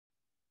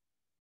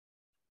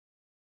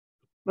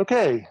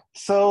Okay,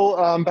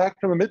 so back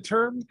from the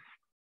midterm,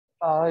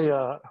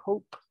 I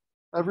hope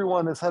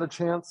everyone has had a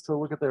chance to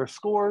look at their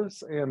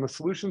scores and the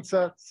solution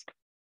sets.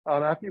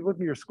 After you look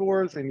at your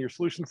scores and your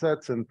solution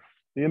sets and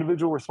the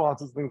individual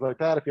responses, things like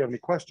that, if you have any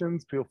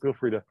questions, feel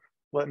free to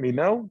let me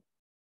know.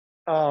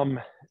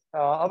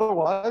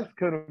 Otherwise,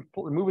 kind of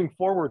moving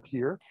forward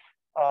here,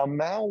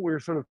 now we're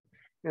sort of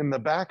in the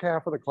back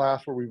half of the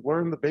class where we've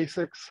learned the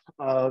basics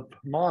of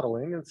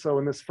modeling. And so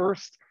in this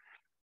first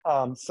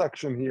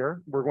section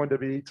here, we're going to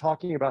be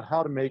talking about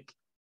how to make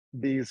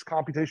these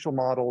computational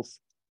models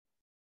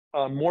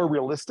more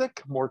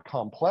realistic, more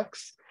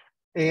complex.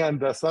 And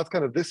so that's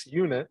kind of this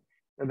unit.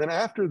 And then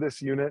after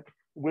this unit,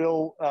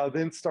 we'll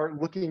then start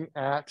looking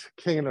at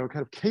kind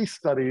of case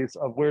studies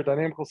of where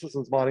dynamical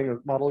systems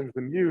modeling has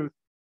been used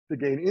to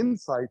gain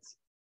insights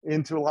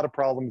into a lot of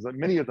problems that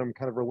many of them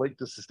kind of relate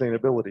to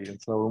sustainability.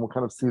 And so we'll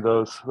kind of see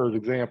those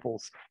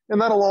examples. And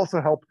that'll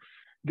also help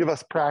give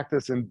us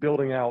practice in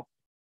building out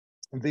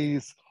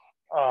these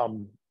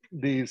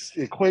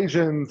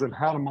equations and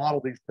how to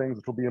model these things,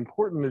 which will be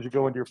important as you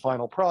go into your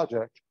final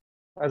project.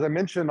 As I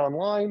mentioned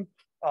online,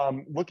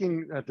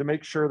 looking to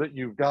make sure that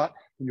you've got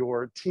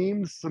your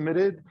teams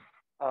submitted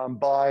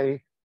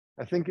by,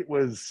 I think it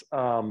was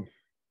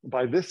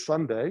by this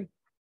Sunday.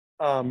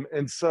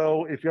 And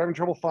so if you're having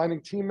trouble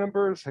finding team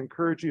members, I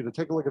encourage you to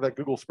take a look at that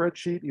Google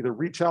spreadsheet, either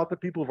reach out to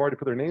people who've already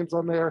put their names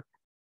on there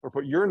or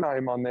put your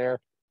name on there.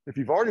 If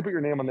you've already put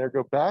your name on there,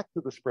 go back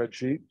to the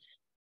spreadsheet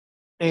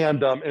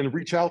and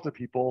reach out to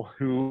people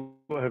who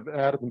have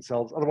added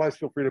themselves. Otherwise,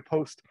 feel free to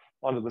post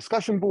on the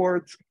discussion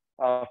boards.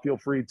 Feel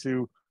free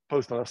to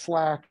post on a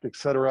Slack,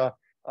 etc.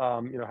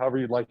 However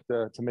you'd like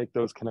to make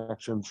those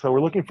connections. So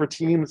we're looking for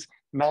teams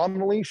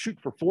nominally, shoot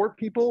for 4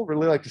 people.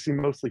 Really like to see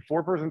mostly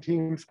 4-person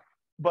teams,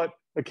 but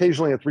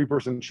occasionally a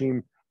 3-person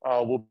team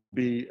will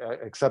be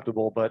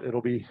acceptable, but it'll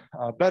be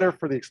better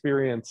for the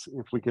experience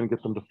if we can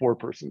get them to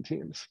 4-person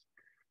teams.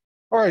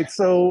 All right,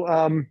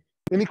 so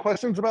any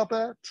questions about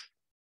that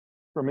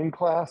from in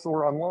class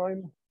or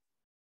online?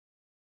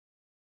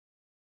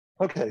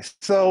 Okay,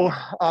 so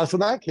in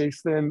that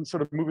case, then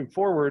sort of moving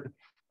forward,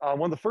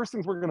 one of the first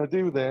things we're going to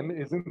do then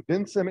is in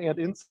Vensim and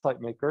Insight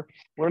Maker,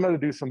 we're going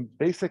to do some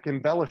basic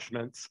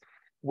embellishments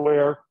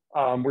where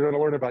we're going to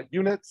learn about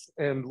units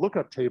and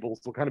lookup tables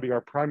will kind of be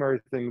our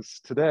primary things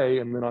today,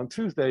 and then on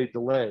Tuesday,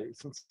 delays.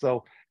 And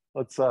so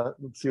let's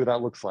see what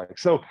that looks like.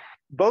 So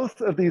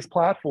both of these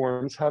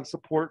platforms have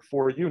support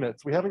for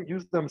units. We haven't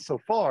used them so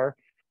far,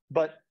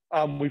 but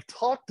we've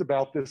talked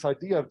about this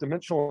idea of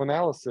dimensional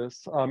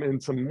analysis in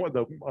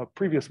the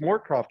previous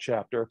Moorcroft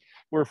chapter,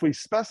 where if we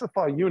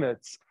specify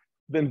units,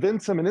 then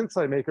Vensim and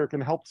Insight Maker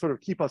can help sort of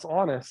keep us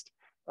honest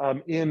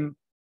in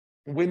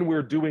when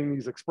we're doing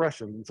these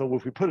expressions. And so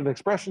if we put an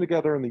expression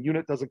together and the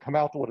unit doesn't come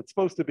out to what it's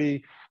supposed to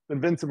be,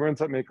 then Vensim or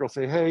Insight Maker will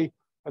say, hey,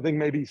 I think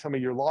maybe some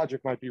of your logic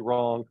might be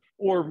wrong,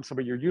 or some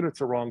of your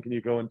units are wrong. Can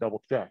you go and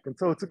double check? And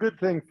so it's a good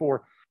thing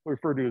for what we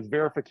refer to as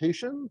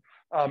verification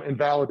and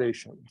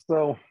validation.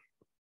 So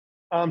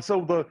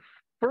the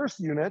first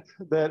unit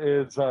that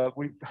is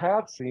we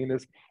have seen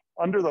is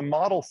under the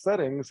model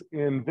settings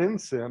in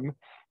Vensim,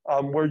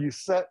 where you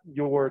set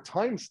your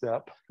time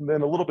step. And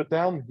then a little bit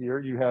down here,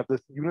 you have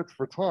this units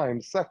for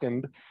time,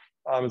 second,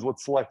 is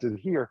what's selected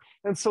here.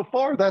 And so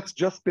far, that's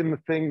just been the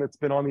thing that's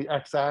been on the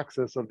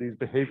x-axis of these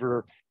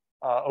behavior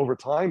over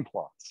time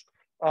plots.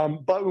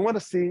 But we want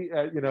to see,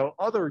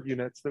 other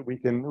units that we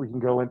can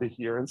go into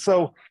here. And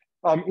so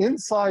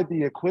inside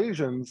the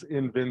equations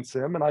in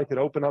Vensim, and I could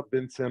open up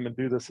Vensim and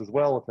do this as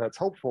well if that's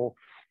helpful,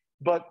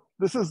 but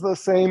this is the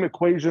same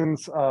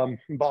equations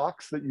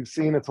box that you've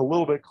seen. It's a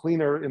little bit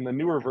cleaner in the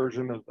newer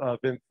version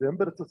of Vensim,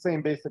 but it's the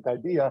same basic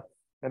idea.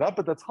 And up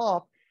at the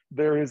top,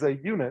 there is a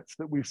units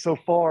that we've so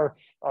far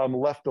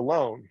left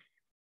alone.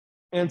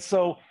 And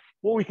so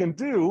what we can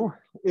do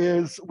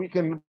is we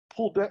can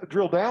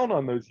drill down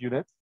on those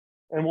units,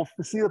 and we'll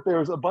see that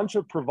there's a bunch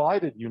of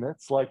provided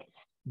units like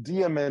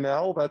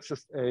DMNL, that's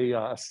just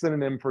a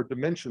synonym for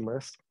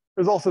dimensionless.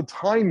 There's also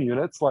time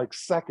units like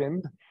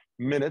second,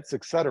 minutes,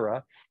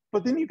 etc.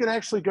 But then you can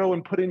actually go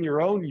and put in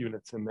your own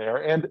units in there,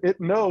 and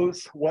it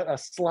knows what a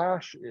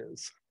slash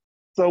is.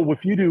 So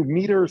if you do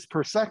meters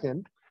per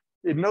second,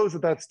 it knows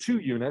that that's 2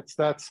 units.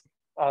 That's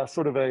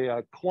sort of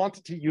a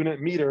quantity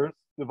unit meters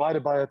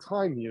divided by a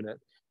time unit.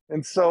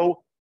 And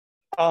so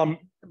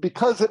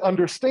because it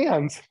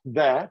understands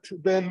that,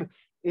 then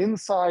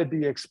inside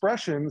the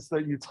expressions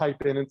that you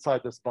type in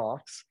inside this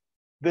box,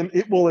 then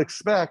it will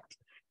expect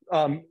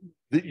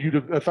that you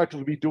to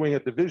effectively be doing a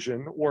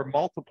division or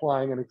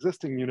multiplying an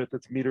existing unit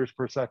that's meters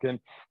per second,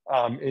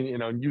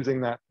 and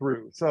using that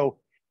through. So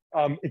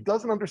it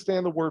doesn't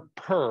understand the word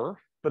per,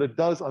 but it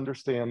does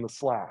understand the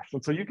slash.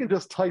 And so you can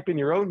just type in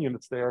your own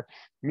units there,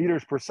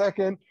 meters per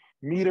second,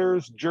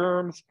 meters,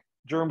 germs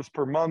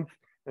per month,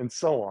 and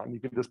so on. You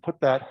can just put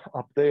that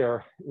up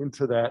there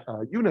into that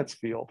units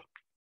field.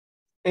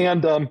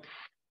 And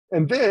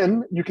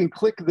then you can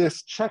click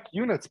this check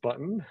units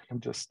button. I'm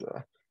just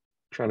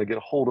trying to get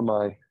a hold of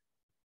my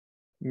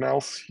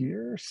mouse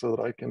here so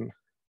that I can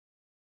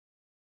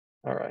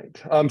All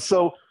right.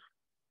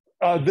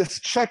 This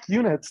check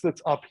units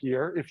that's up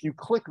here, if you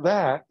click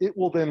that, it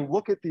will then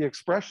look at the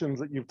expressions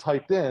that you've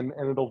typed in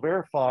and it'll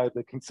verify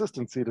the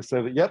consistency to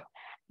say that, yep,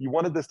 you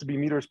wanted this to be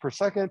meters per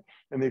second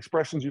and the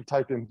expressions you've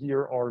typed in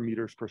here are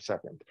meters per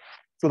second.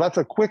 So that's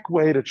a quick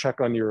way to check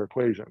on your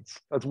equations.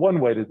 That's one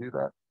way to do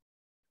that.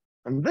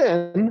 And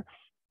then,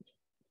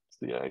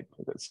 see, I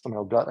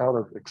somehow got out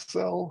of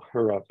Excel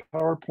or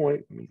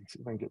PowerPoint. Let me see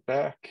if I can get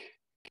back.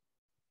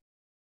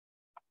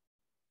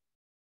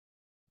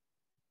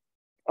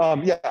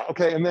 Yeah,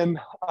 okay, and then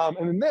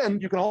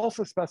you can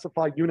also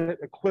specify unit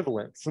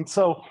equivalents. And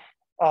so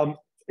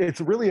it's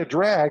really a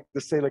drag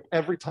to say like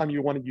every time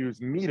you want to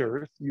use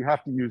meters, you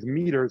have to use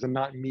meters and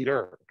not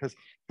meter, because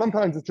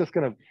sometimes it's just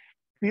going to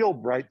feel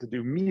right to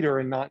do meter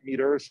and not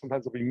meters.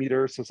 Sometimes it'll be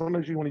meters. So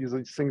sometimes you want to use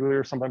a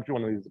singular, sometimes you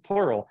want to use a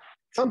plural.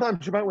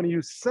 Sometimes you might want to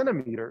use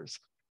centimeters.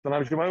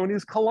 Sometimes you might want to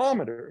use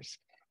kilometers.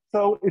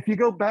 So if you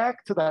go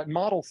back to that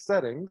model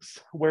settings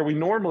where we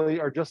normally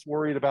are just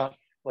worried about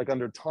like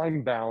under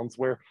time bounds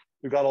where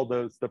we've got all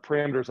the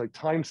parameters like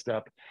time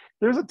step,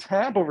 there's a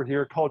tab over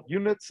here called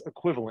units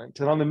equivalent.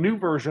 And on the new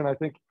version, I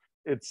think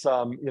it's,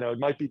 it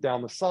might be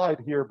down the side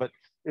here, but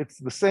it's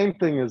the same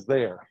thing as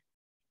there.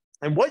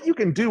 And what you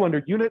can do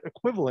under unit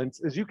equivalents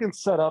is you can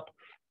set up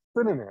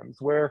synonyms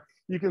where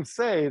you can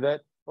say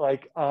that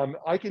like,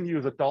 I can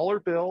use a dollar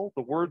bill,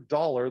 the word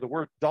dollars,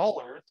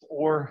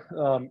 or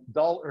a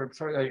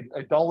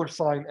dollar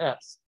sign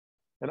S.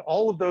 And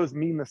all of those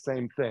mean the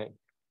same thing.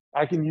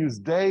 I can use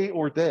day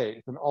or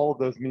days, and all of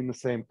those mean the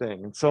same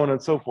thing, and so on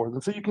and so forth.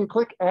 And so you can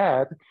click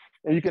add,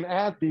 and you can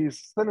add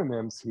these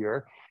synonyms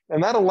here,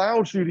 and that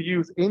allows you to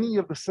use any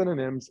of the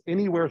synonyms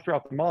anywhere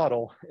throughout the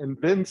model, and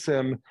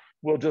Vensim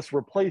will just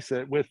replace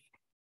it with,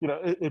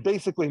 it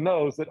basically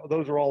knows that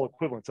those are all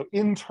equivalent. So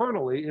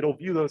internally, it'll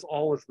view those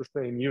all as the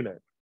same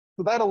unit.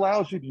 So that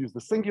allows you to use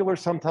the singular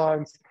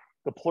sometimes,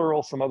 the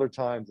plural some other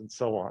times, and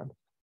so on.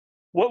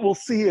 What we'll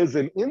see is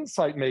in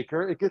Insight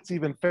Maker, it gets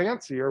even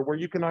fancier where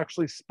you can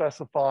actually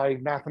specify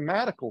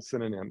mathematical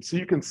synonyms. So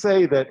you can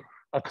say that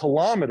a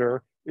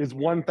kilometer is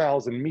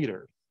 1,000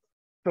 meters.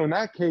 So in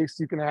that case,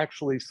 you can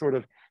actually sort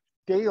of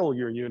scale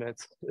your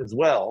units as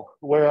well.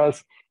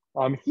 Whereas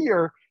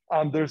here,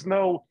 there's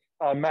no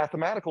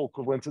mathematical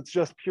equivalence. It's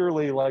just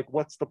purely like,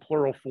 what's the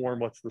plural form?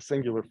 What's the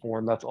singular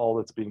form? That's all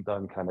that's being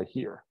done kind of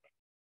here.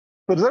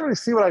 So does everybody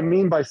see what I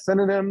mean by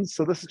synonyms?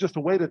 So this is just a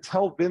way to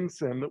tell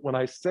Vensim that when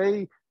I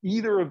say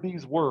either of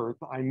these words,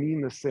 I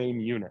mean the same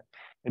unit.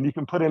 And you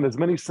can put in as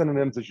many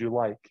synonyms as you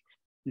like.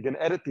 You can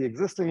edit the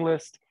existing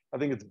list. I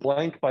think it's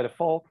blank by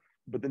default,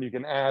 but then you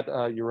can add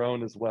your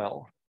own as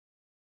well.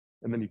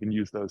 And then you can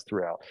use those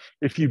throughout.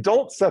 If you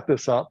don't set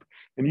this up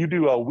and you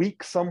do a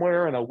week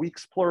somewhere and a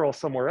week's plural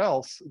somewhere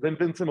else, then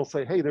Vensim will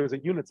say, hey, there's a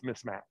units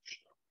mismatch.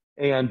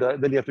 And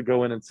then you have to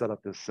go in and set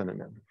up this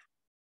synonym.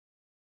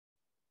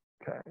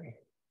 Okay.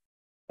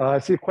 I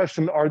see a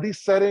question. Are these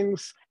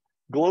settings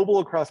global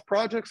across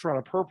projects or on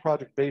a per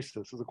project basis?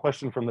 This is a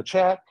question from the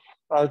chat.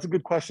 It's a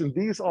good question.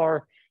 These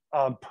are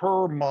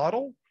per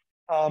model.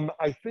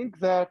 I think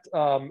that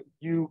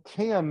you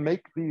can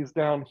make these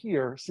down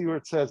here. See where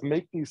it says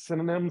make these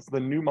synonyms the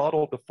new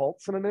model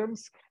default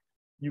synonyms?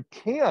 You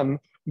can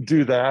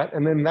do that,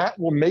 and then that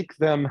will make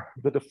them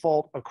the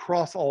default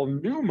across all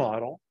new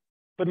model,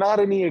 but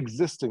not any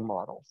existing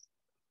models.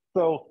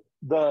 So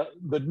the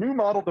new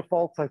model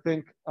defaults, I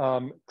think,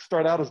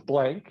 start out as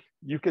blank.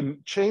 You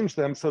can change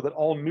them so that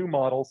all new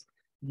models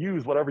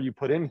use whatever you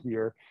put in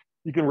here.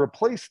 You can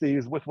replace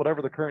these with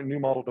whatever the current new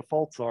model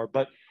defaults are.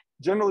 But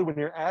generally, when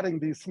you're adding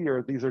these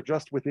here, these are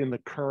just within the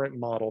current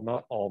model,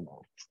 not all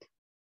models.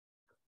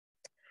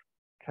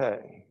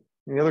 Okay,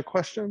 any other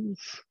questions?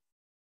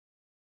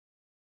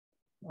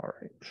 All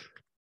right.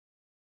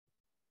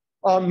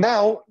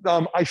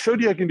 I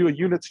showed you I can do a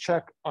units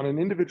check on an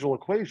individual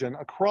equation.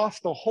 Across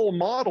the whole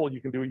model,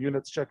 you can do a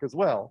units check as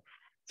well.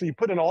 So you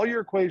put in all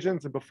your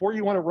equations, and before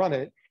you want to run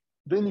it,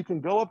 then you can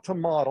go up to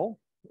model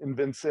in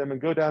Vensim and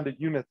go down to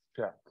units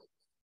check.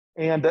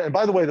 And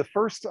by the way, the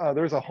first,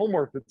 there's a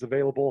homework that's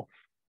available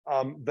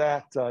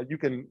that you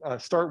can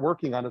start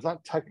working on. It's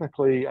not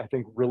technically, I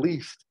think,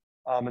 released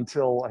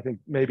until I think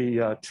maybe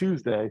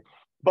Tuesday.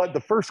 But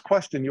the first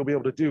question you'll be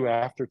able to do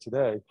after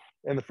today.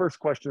 And the first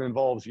question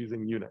involves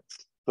using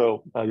units.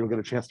 So you'll get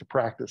a chance to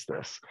practice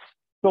this.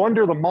 So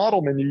under the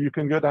model menu, you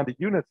can go down to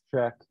units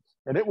check,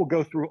 and it will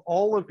go through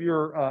all of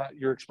your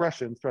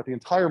expressions throughout the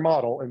entire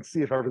model and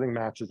see if everything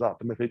matches up.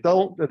 And if it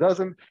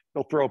doesn't,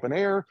 it'll throw up an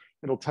error.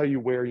 It'll tell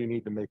you where you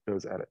need to make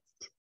those edits.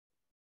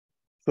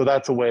 So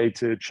that's a way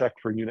to check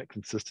for unit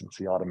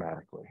consistency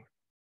automatically.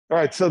 All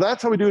right, so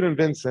that's how we do it in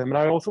Vensim. And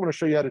I also want to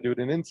show you how to do it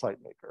in Insight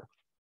Maker.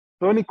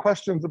 So any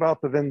questions about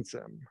the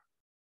Vensim?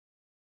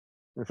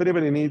 If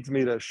anybody needs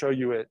me to show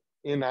you it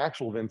in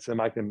actual Vensim,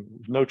 I can,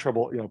 no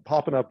trouble,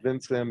 popping up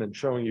Vensim and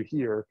showing you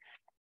here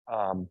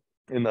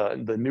in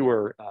the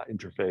newer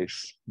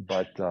interface,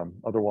 but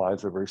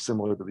otherwise they're very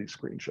similar to these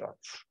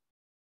screenshots.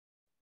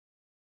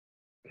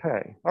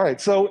 Okay, all right,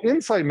 so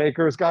Insight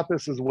Maker has got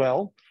this as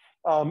well.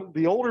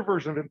 The older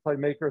version of Insight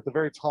Maker at the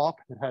very top,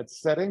 it had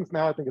settings.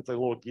 Now I think it's a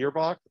little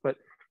gearbox, but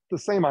the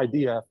same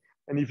idea.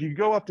 And if you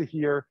go up to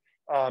here,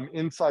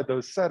 inside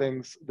those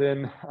settings,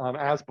 then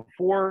as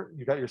before,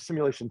 you got your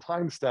simulation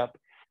time step,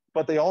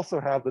 but they also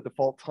have the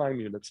default time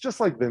units, just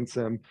like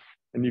Vensim,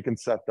 and you can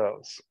set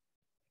those.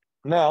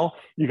 Now,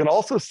 you can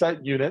also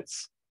set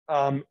units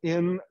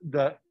in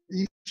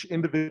each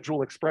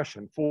individual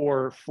expression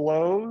for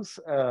flows,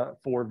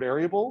 for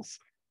variables,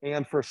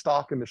 and for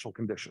stock initial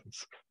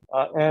conditions.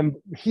 And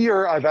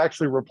here I've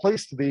actually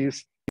replaced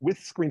these with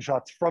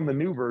screenshots from the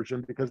new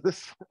version because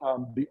this,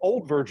 the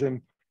old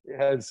version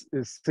is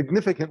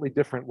significantly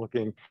different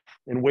looking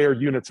in where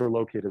units are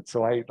located.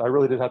 So I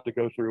really did have to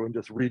go through and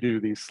just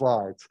redo these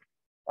slides.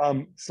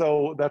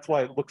 So that's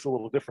why it looks a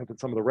little different than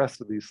some of the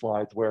rest of these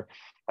slides where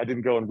I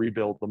didn't go and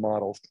rebuild the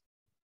models.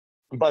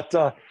 But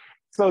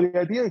so the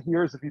idea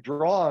here is if you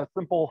draw a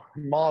simple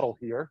model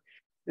here,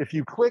 if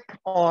you click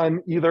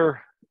on either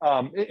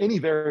any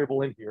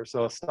variable in here,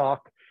 so a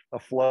stock, a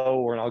flow,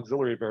 or an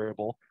auxiliary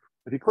variable,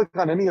 if you click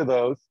on any of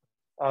those,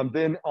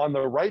 then on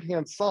the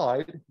right-hand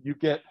side, you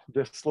get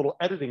this little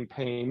editing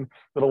pane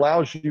that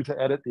allows you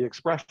to edit the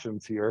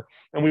expressions here.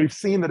 And we've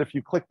seen that if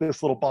you click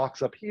this little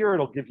box up here,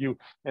 it'll give you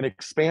an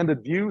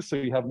expanded view so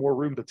you have more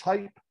room to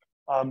type.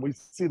 We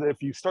see that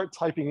if you start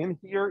typing in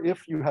here,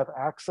 if you have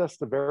access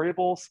to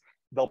variables,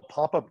 they'll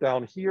pop up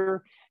down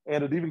here.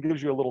 And it even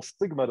gives you a little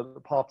stigma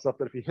that pops up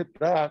that if you hit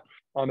that,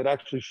 it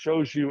actually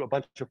shows you a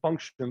bunch of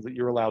functions that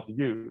you're allowed to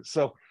use.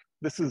 So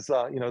this is,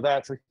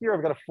 that. So here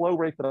I've got a flow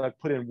rate that I've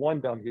put in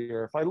 1 down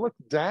here. If I look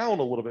down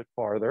a little bit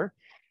farther,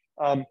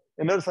 and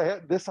notice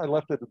I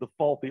left at the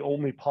default, the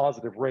only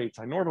positive rates.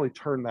 I normally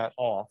turn that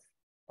off.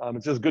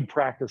 It's just good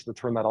practice to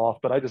turn that off,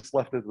 but I just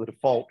left it at the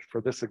default for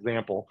this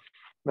example.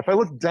 And if I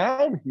look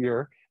down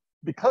here,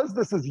 because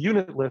this is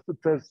unit list, it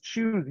says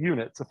choose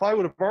units. If I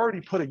would have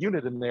already put a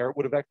unit in there, it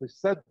would have actually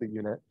said the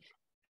unit.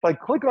 If I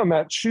click on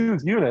that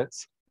choose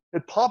units,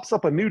 it pops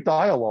up a new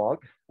dialog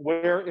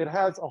where it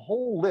has a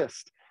whole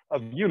list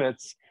of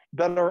units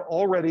that are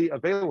already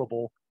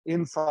available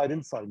inside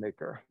Insight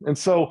Maker. And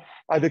so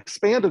I've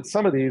expanded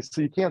some of these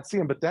so you can't see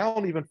them, but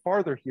down even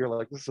farther here,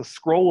 like this is a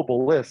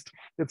scrollable list.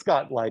 It's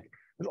got like,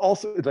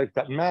 it's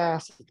got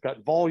mass, it's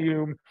got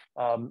volume,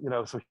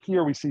 so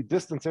here we see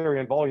distance, area,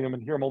 and volume,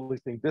 and here I'm only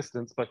seeing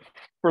distance, but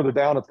further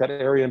down it's got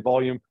area and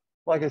volume.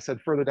 Like I said,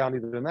 further down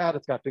even than that,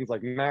 it's got things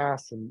like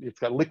mass, and it's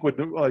got liquid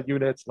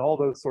units and all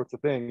those sorts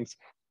of things.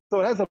 So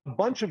it has a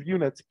bunch of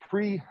units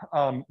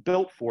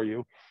pre-built for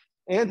you.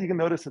 And you can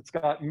notice it's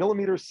got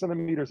millimeters,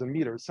 centimeters, and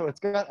meters. So it's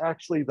got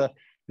actually the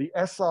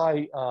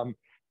SI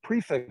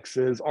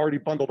prefixes already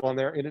bundled on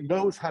there, and it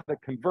knows how to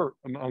convert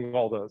among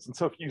all those. And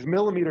so if you use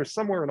millimeters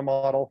somewhere in a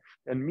model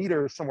and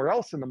meters somewhere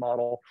else in the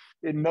model,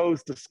 it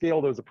knows to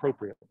scale those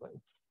appropriately.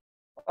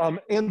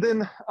 And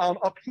then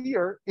up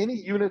here, any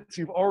units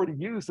you've already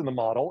used in the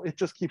model, it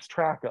just keeps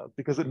track of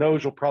because it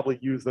knows you'll probably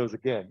use those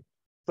again.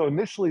 So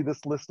initially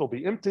this list will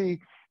be empty,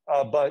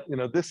 but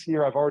this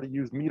here I've already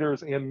used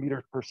meters and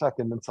meters per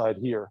second inside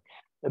here.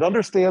 It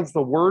understands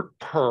the word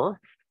per.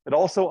 It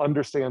also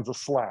understands a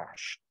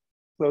slash.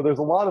 So there's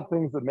a lot of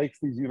things that makes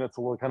these units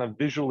a little kind of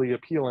visually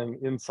appealing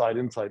inside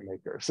Insight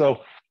Maker.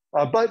 So,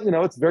 but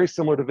it's very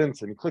similar to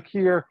Vensim. You click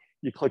here,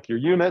 you click your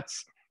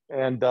units,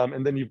 and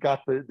then you've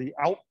got the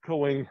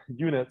outgoing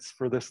units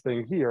for this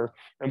thing here.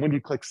 And when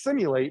you click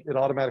simulate, it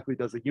automatically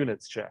does a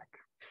units check.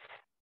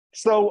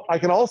 So I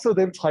can also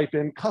then type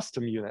in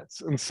custom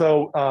units. And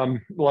so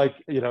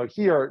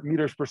here,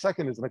 meters per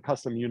second isn't a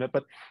custom unit,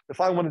 but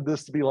if I wanted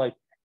this to be like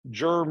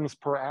germs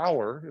per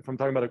hour, if I'm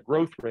talking about a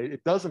growth rate,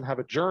 it doesn't have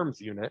a germs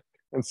unit.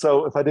 And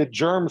so if I did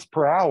germs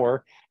per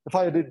hour, if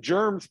I did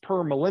germs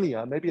per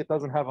millennia, maybe it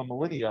doesn't have a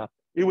millennia,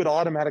 it would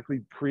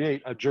automatically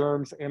create a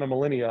germs and a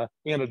millennia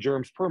and a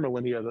germs per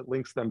millennia that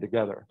links them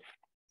together.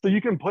 So you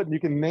can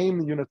name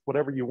the units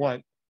whatever you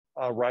want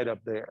right up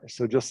there.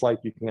 So just like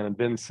you can in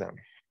Vensim.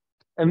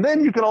 And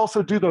then you can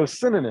also do those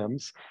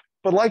synonyms.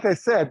 But like I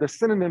said, the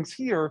synonyms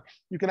here,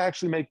 you can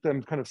actually make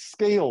them kind of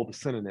scaled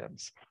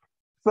synonyms.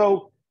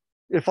 So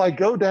if I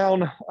go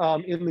down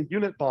in the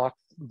unit box,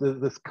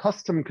 this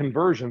custom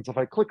conversions, if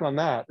I click on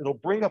that, it'll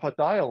bring up a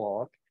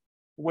dialog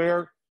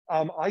where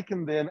I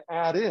can then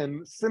add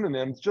in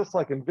synonyms just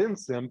like in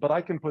Vensim, but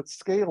I can put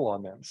scale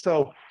on them.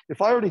 So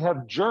if I already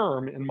have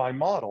germ in my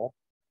model,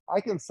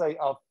 I can say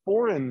a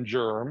foreign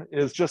germ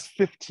is just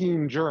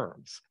 15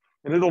 germs.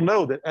 And it'll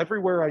know that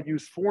everywhere I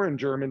use foreign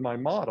germ in my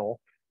model,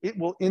 it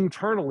will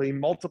internally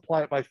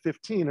multiply it by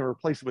 15 and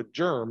replace it with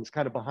germs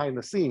kind of behind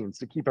the scenes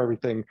to keep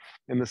everything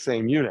in the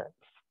same unit.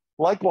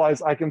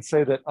 Likewise, I can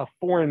say that a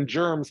foreign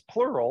germs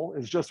plural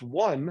is just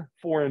one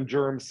foreign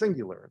germ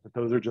singular, that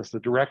those are just a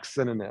direct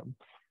synonym.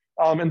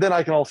 And then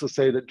I can also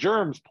say that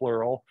germs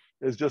plural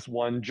is just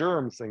one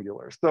germ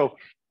singular. So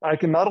I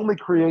can not only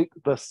create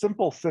the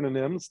simple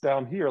synonyms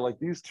down here, like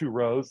these 2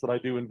 rows that I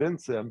do in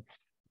Vensim,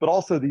 but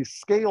also these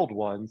scaled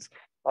ones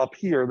up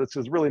here. That's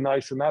just really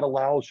nice. And that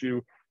allows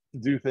you to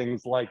do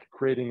things like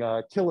creating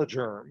a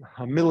kilogerm,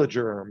 a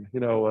milligerm,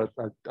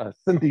 a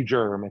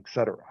centigerm, et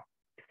cetera.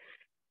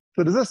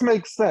 So does this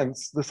make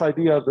sense, this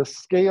idea of the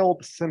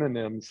scaled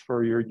synonyms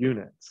for your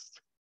units?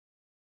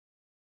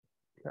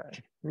 Okay,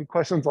 any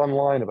questions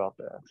online about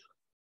that?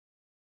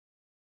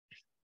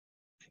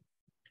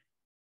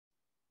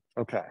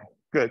 Okay,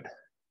 good.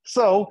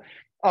 So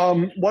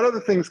what other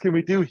things can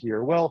we do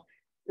here? Well,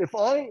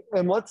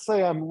 and let's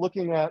say I'm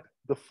looking at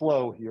the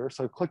flow here.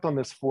 So I clicked on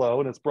this flow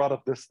and it's brought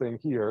up this thing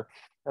here.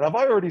 And I've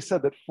already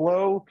said that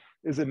flow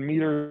is in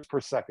meters per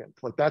second.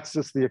 Like that's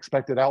just the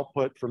expected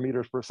output for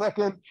meters per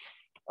second.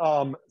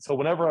 So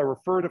whenever I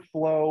refer to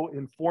flow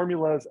in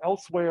formulas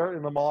elsewhere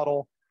in the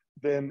model,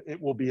 then it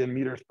will be in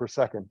meters per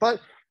second. But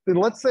then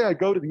let's say I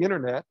go to the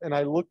internet and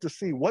I look to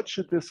see what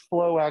should this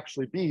flow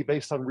actually be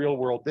based on real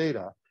world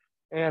data.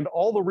 And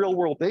all the real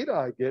world data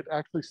I get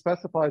actually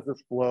specifies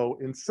this flow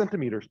in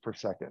centimeters per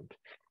second.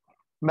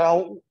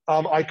 Now,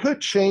 I could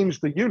change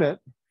the unit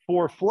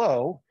for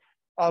flow,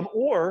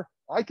 or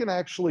I can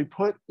actually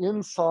put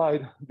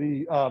inside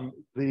the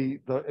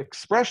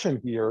expression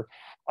here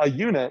a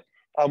unit,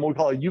 what we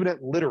call a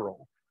unit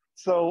literal.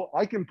 So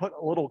I can put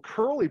a little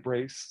curly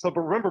brace. So, but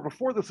remember,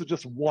 before this was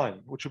just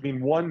 1, which would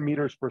mean 1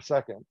 meters per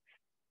second.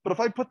 But if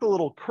I put the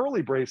little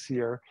curly brace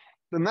here,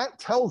 then that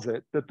tells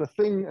it that the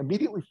thing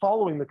immediately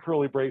following the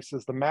curly brace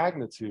is the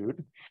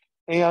magnitude.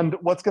 And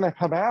what's going to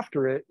come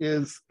after it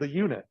is the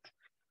unit.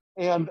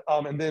 And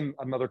then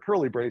another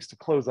curly brace to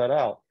close that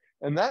out.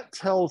 And that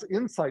tells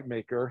Insight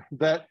Maker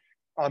that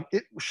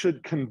it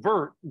should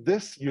convert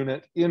this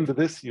unit into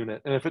this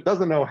unit. And if it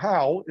doesn't know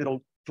how,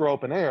 it'll throw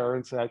up an error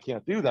and say, I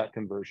can't do that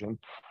conversion.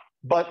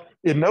 But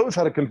it knows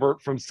how to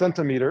convert from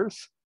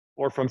centimeters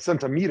or from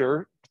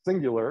centimeter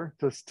singular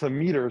to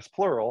meters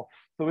plural.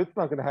 So it's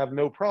not going to have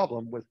no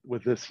problem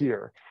with this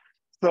here.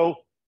 So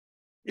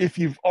if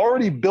you've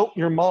already built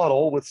your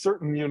model with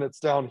certain units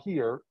down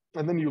here,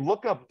 and then you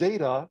look up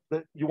data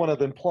that you want to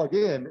then plug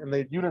in and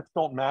the units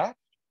don't match,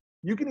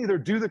 you can either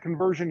do the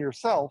conversion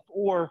yourself,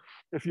 or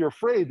if you're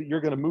afraid that you're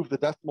going to move the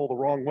decimal the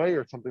wrong way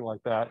or something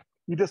like that,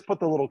 you just put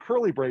the little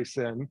curly brace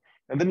in,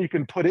 and then you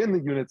can put in the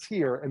units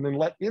here and then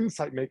let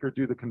Insight Maker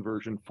do the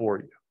conversion for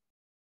you.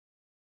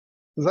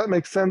 Does that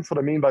make sense what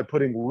I mean by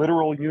putting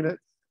literal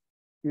units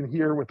in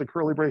here with the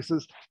curly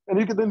braces? And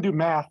you can then do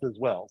math as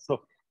well.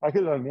 So I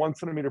could have done 1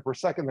 centimeter per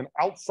second, then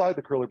outside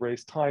the curly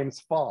brace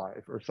times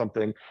 5 or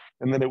something,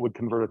 and then it would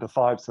convert it to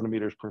 5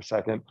 centimeters per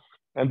second.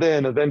 And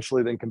then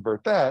eventually then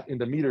convert that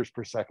into meters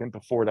per second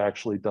before it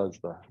actually does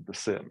the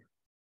sim.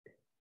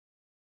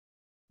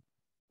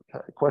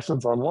 Okay,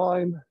 questions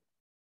online?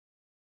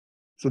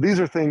 So these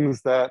are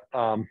things that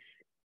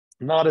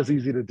not as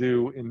easy to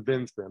do in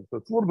Vensim. So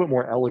it's a little bit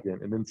more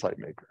elegant in Insight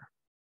Maker.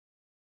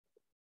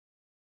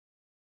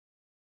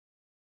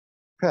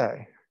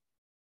 Okay.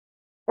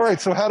 All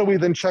right, so how do we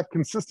then check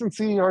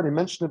consistency? I already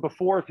mentioned it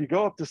before. If you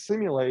go up to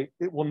simulate,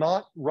 it will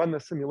not run the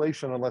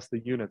simulation unless the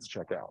units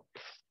check out.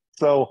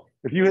 So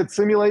if you hit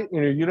simulate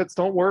and your units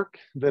don't work,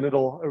 then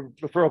it'll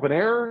throw up an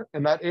error,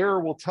 and that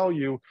error will tell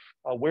you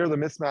where the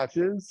mismatch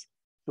is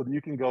so that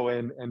you can go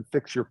in and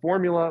fix your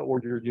formula or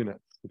your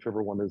units,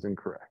 whichever one is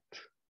incorrect.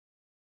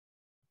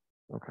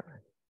 Okay.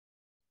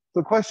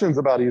 So questions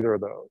about either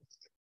of those?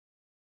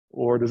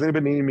 Or does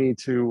anybody need me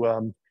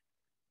to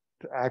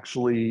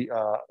actually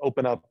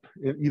open up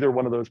in either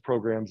one of those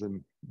programs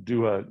and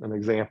do an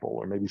example,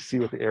 or maybe see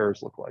what the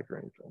errors look like or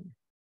anything?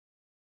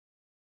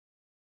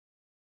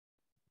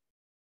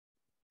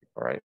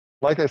 All right.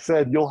 Like I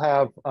said, you'll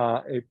have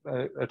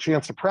a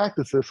chance to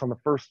practice this on the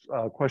first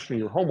question of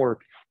your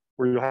homework,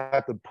 where you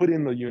have to put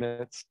in the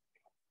units.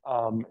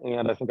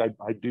 And I think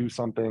I do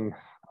something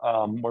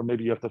where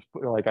maybe you have to,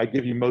 like, I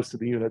give you most of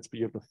the units, but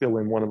you have to fill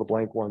in one of the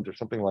blank ones or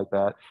something like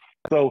that.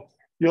 So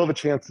you'll have a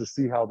chance to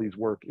see how these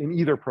work in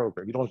either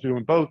program. You don't have to do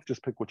them both,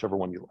 just pick whichever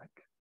one you like.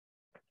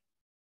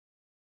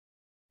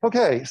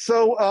 Okay,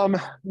 so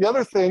the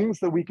other things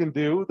that we can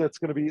do that's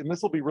going to be, and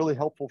this will be really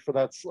helpful for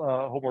that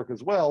homework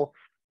as well,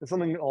 is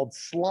something called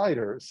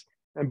sliders.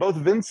 And both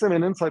Vensim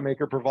and Insight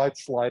Maker provide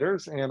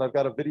sliders, and I've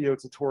got a video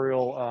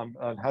tutorial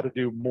on how to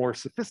do more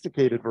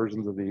sophisticated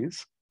versions of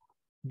these.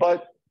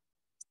 But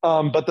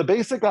the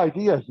basic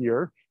idea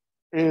here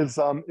is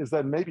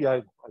that maybe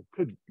I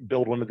could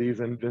build one of these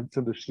in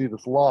Vensim to see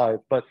this live,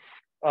 but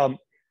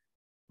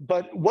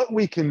what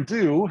we can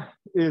do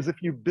is,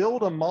 if you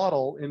build a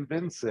model in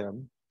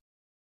Vensim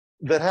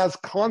that has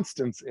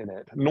constants in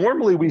it,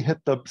 normally we hit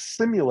the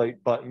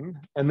simulate button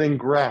and then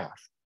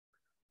graph.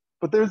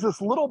 But there's this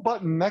little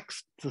button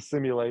next to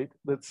simulate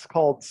that's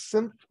called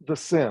synth the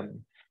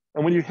sim.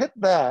 And when you hit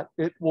that,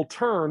 it will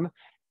turn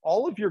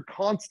all of your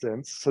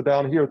constants, so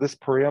down here, this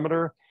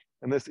parameter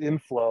and this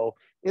inflow,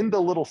 into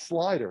little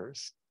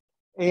sliders.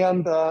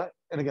 And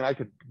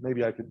again,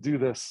 maybe I could do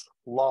this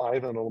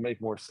live and it'll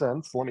make more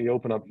sense. Let me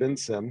open up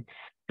Vensim.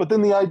 But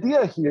then the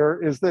idea here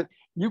is that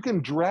you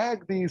can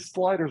drag these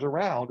sliders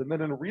around, and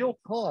then in real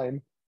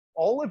time,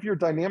 all of your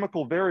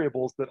dynamical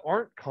variables that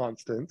aren't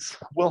constants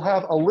will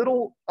have a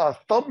little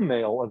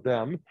thumbnail of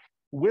them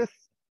with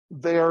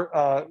their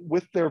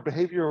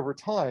behavior over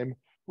time,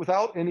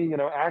 without any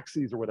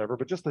axes or whatever,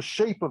 but just the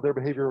shape of their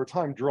behavior over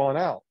time drawn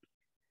out.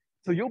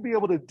 So you'll be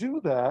able to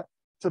do that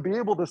to be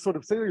able to sort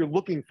of say that you're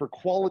looking for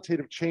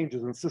qualitative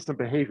changes in system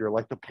behavior,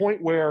 like the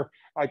point where,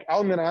 like,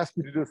 I'm going to ask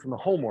you to do this in the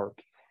homework.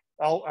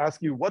 I'll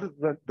ask you, what is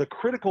the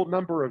critical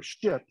number of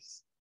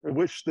ships in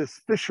which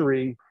this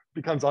fishery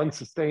becomes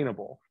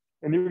unsustainable?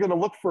 And you're going to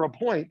look for a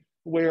point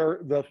where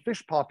the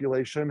fish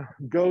population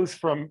goes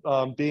from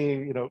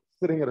being, you know,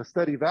 sitting at a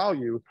steady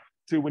value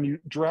to, when you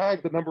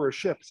drag the number of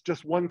ships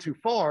just one too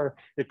far,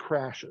 it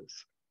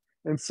crashes.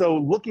 And so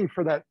looking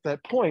for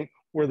that point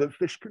where the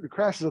fish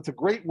crashes, that's a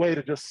great way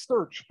to just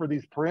search for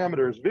these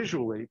parameters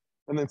visually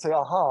and then say,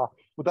 aha,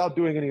 without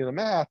doing any of the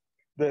math,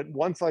 that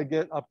once I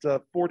get up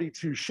to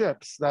 42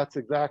 ships, that's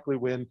exactly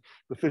when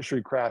the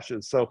fishery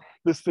crashes. So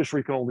this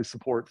fishery can only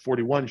support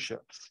 41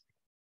 ships,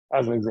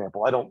 as an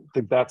example. I don't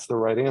think that's the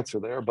right answer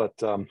there, but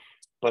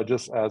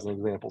just as an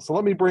example. So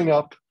let me bring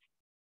up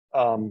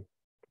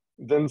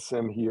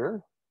Vensim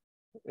here,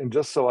 and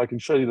just so I can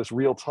show you this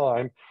real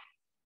time,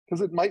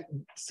 because it might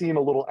seem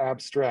a little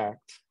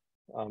abstract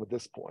at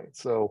this point.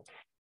 So,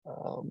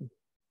 so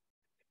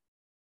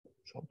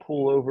I'll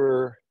pull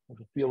over. I have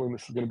a feeling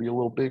this is going to be a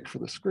little big for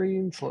the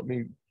screen, so let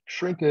me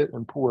shrink it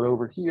and pull it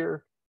over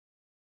here.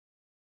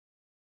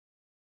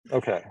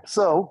 Okay,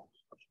 so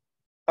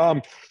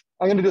I'm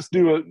going to just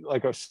do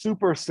a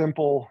super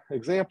simple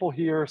example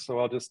here. So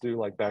I'll just do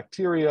like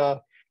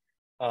bacteria.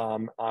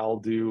 I'll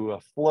do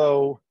a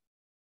flow.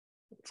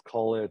 Let's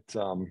call it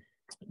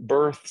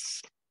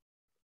births.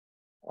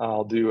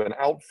 I'll do an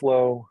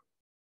outflow,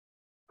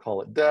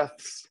 call it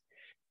deaths.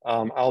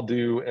 I'll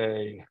do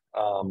a,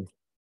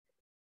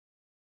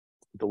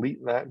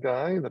 delete that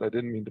guy that I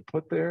didn't mean to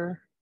put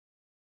there.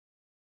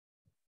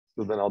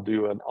 So then I'll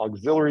do an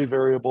auxiliary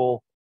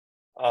variable,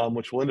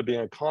 which will end up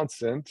being a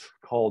constant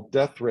called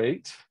death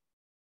rate,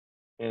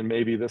 and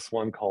maybe this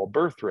one called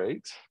birth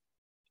rate.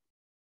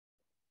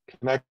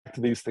 Connect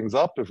these things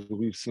up as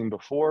we've seen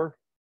before.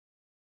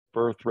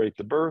 Birth rate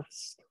to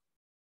births,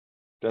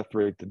 death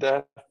rate to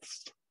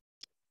deaths,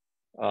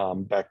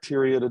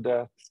 bacteria to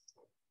deaths.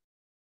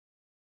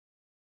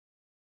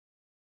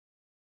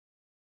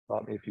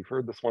 Stop me if you've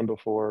heard this one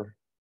before.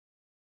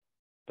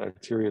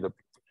 Bacteria to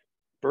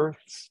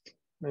births,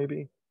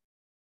 maybe.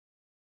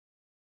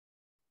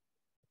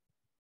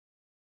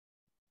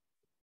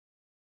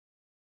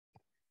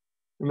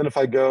 And then if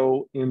I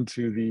go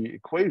into the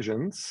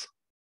equations,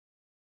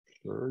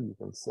 sure, you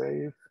can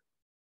save.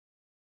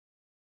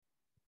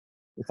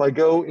 If I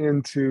go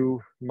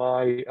into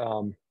my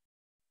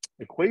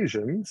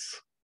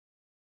equations,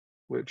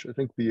 which I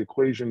think the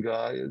equation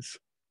guy is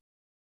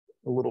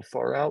a little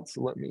far out,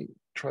 so let me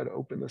try to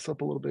open this up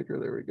a little bigger.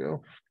 There we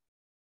go.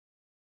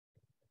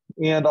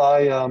 And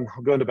I'll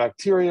go into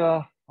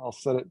bacteria. I'll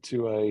set it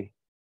to a,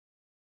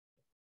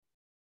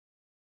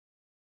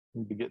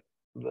 need to get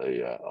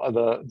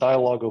the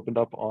dialog opened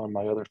up on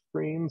my other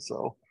screen,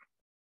 so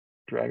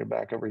drag it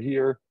back over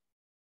here.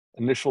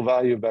 Initial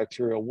value of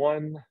bacteria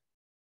 1.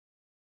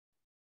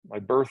 My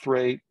birth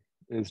rate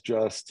is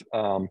just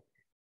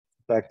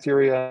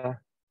bacteria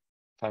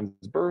times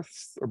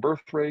births or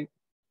birth rate.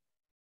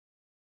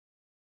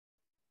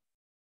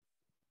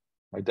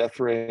 My death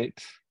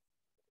rate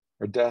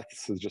or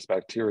deaths is just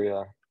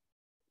bacteria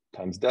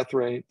times death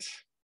rate.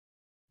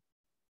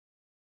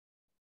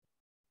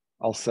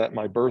 I'll set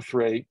my birth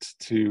rate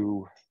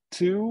to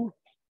 2,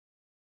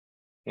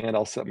 and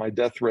I'll set my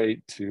death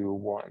rate to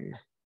 1.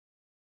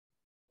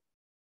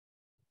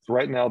 So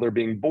right now they're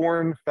being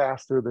born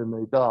faster than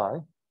they die.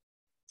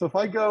 So if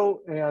I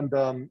go and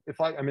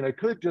I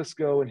could just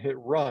go and hit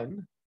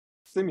run,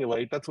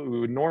 simulate, that's what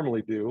we would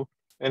normally do.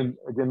 And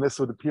again, this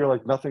would appear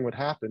like nothing would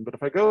happen. But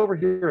if I go over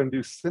here and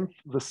do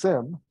the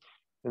sim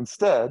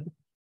instead,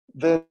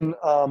 then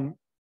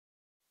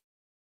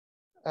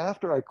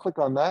after I click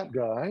on that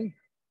guy,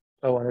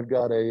 oh, and I've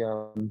got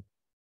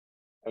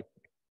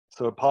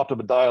so it popped up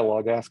a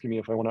dialog asking me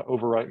if I want to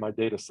overwrite my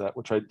data set,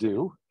 which I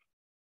do.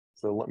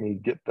 So let me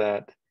get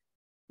that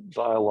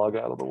dialog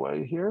out of the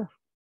way here.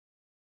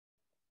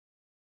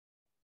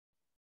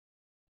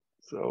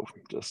 So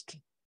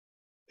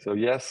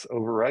yes,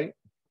 overwrite.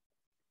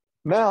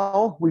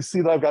 Now we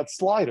see that I've got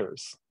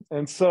sliders.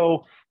 And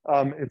so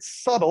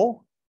it's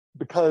subtle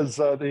because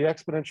the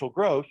exponential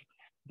growth,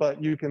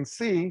 but you can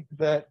see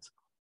that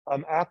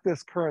at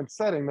this current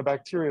setting, the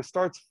bacteria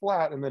starts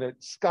flat and then it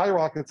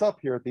skyrockets up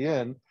here at the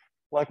end.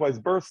 Likewise,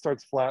 birth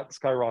starts flat,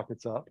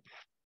 skyrockets up.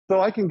 So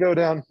I can go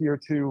down here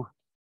to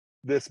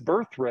this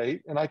birth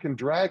rate and I can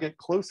drag it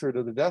closer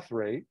to the death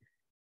rate.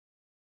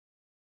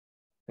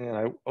 And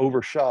I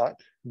overshot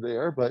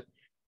there, but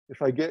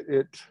if I get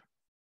it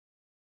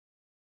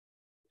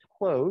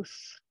close,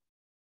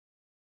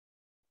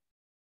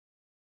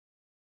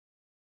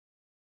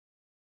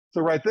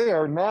 so right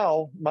there,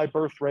 now my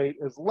birth rate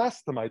is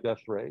less than my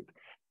death rate.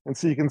 And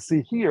so you can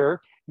see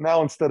here,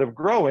 now instead of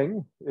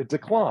growing, it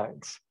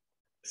declines.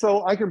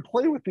 So I can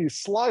play with these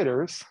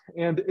sliders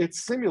and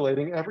it's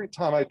simulating every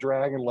time I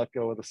drag and let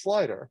go of the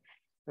slider.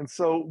 And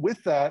so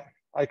with that,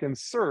 I can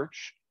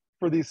search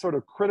for these sort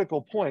of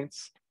critical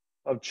points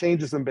of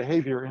changes in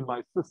behavior in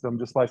my system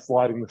just by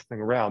sliding this thing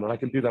around. And I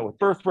can do that with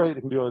birth rate, I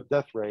can do it with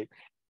death rate.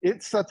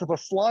 It sets up a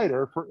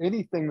slider for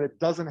anything that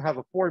doesn't have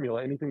a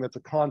formula, anything that's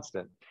a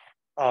constant.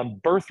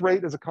 Birth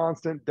rate is a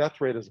constant, death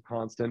rate is a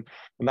constant,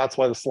 and that's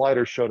why the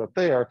slider showed up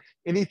there.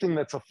 Anything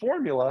that's a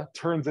formula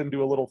turns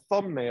into a little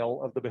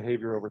thumbnail of the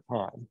behavior over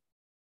time.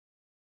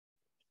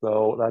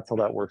 So that's how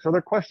that works. Are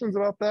there questions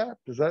about that?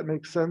 Does that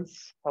make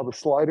sense, how the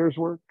sliders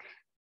work?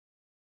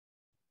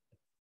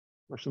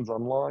 Questions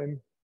online?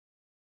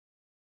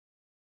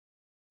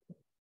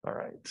 All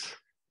right.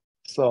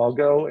 So I'll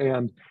go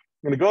and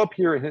I'm going to go up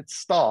here and hit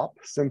stop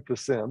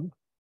synth2sim.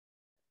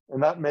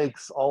 And that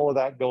makes all of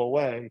that go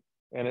away.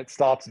 And it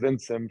stops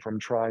Vensim from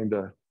trying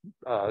to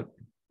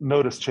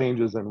notice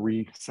changes and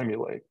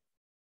re-simulate.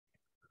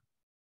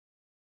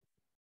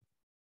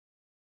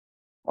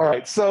 All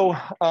right, so,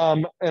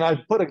 and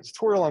I put a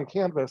tutorial on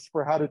Canvas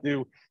for how to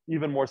do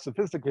even more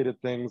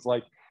sophisticated things,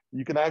 like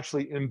you can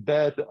actually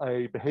embed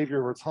a behavior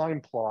over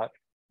time plot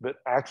that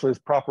actually has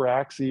proper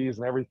axes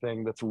and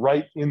everything that's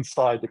right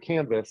inside the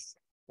canvas.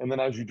 And then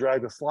as you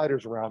drag the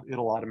sliders around,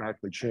 it'll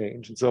automatically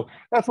change. And so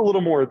that's a little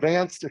more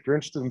advanced. If you're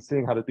interested in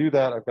seeing how to do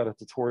that, I've got a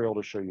tutorial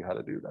to show you how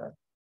to do that.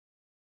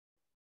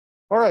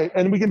 All right,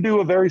 and we can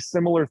do a very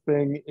similar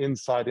thing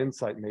inside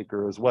Insight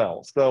Maker as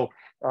well. So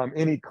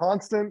any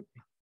constant,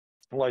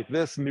 like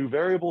this new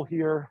variable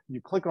here, you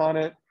click on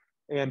it,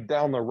 and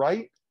down the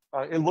right,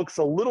 it looks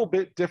a little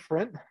bit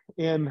different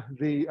in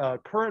the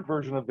current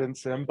version of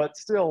Vensim, but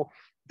still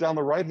down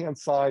the right-hand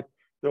side,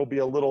 there'll be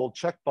a little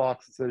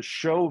checkbox that says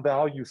show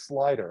value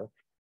slider.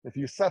 If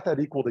you set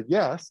that equal to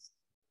yes,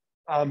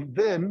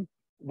 then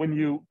when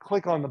you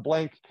click on the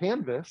blank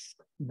canvas,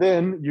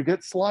 then you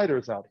get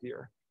sliders out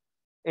here.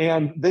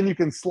 And then you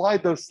can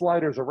slide those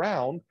sliders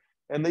around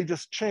and they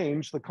just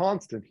change the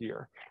constant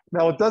here.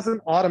 Now it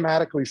doesn't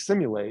automatically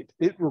simulate.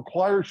 It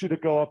requires you to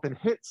go up and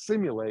hit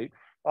simulate,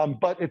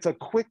 but it's a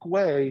quick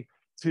way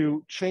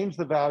to change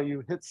the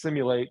value, hit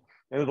simulate,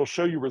 and it'll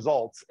show you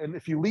results. And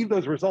if you leave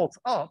those results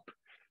up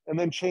and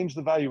then change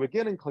the value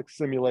again and click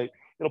simulate,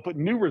 it'll put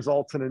new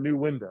results in a new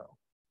window.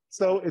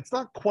 So it's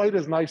not quite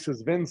as nice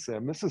as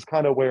Vensim. This is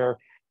kind of where,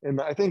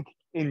 I think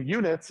in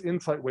units,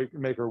 Insight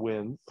Maker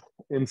wins.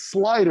 In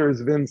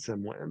sliders,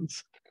 Vensim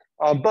wins.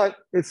 But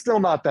it's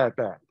still not that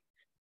bad.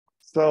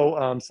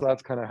 So, so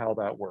that's kind of how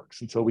that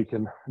works. And so we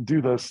can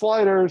do those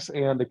sliders.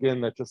 And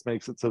again, that just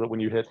makes it so that when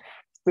you hit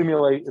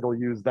simulate, it'll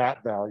use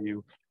that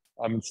value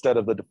instead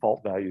of the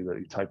default value that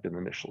you typed in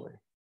initially.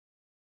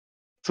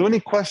 So any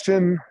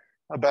question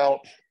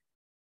about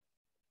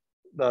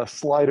the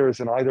sliders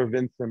in either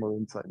Vensim or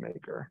Insight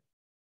Maker?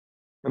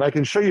 And I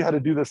can show you how to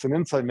do this in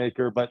Insight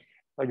Maker, but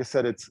like I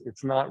said,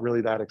 it's not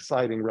really that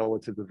exciting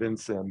relative to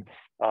Vensim.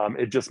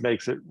 It just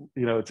makes it,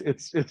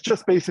 it's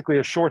just basically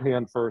a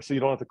shorthand for, so you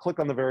don't have to click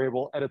on the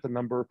variable, edit the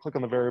number, click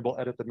on the variable,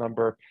 edit the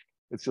number.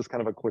 It's just kind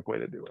of a quick way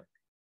to do it.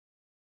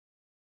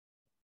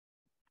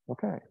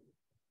 Okay.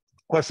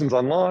 Questions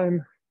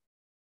online?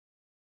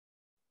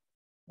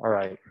 All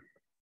right.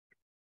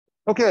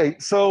 Okay,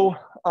 so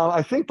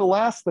I think the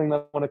last thing that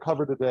I want to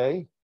cover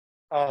today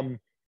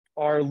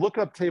are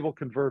lookup table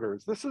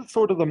converters. This is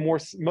sort of the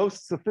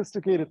most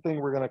sophisticated thing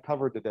we're going to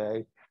cover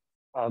today.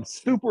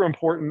 Super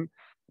important.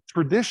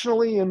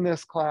 Traditionally in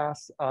this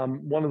class,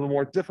 one of the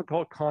more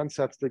difficult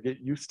concepts to get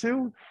used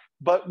to,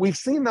 but we've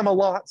seen them a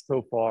lot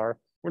so far.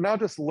 We're now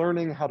just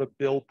learning how to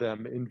build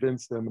them in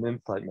Vensim and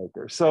Insight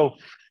Maker. So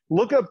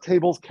lookup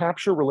tables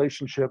capture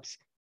relationships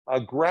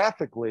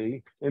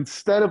graphically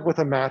instead of with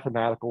a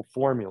mathematical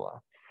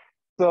formula.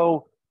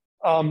 So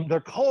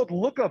they're called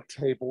lookup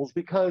tables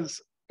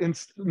because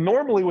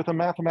normally with a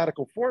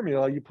mathematical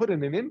formula, you put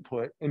in an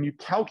input and you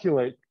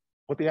calculate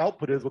what the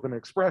output is with an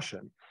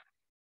expression.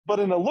 But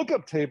in a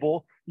lookup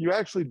table, you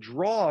actually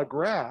draw a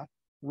graph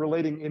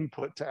relating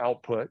input to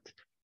output,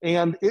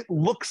 and it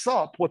looks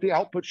up what the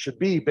output should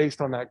be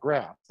based on that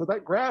graph. So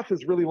that graph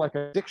is really like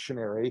a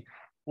dictionary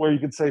where you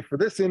can say for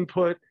this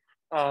input,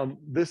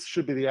 this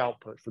should be the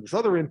output. For this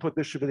other input,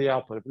 this should be the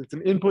output. If it's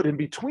an input in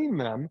between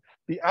them,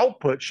 the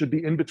output should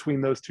be in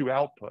between those two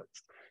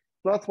outputs.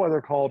 So that's why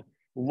they're called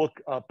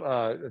lookup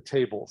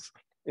tables.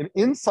 In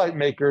Insight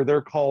Maker,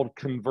 they're called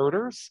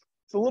converters.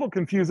 It's a little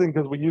confusing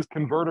because we use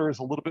converters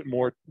a little bit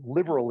more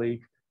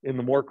liberally in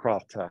the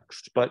Moorcroft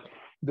text, but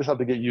you just have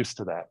to get used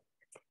to that.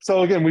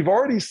 So again, we've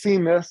already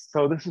seen this.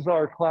 So this is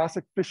our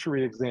classic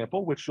fishery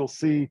example, which you'll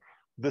see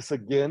this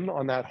again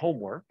on that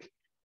homework.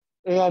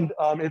 And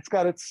it's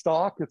got its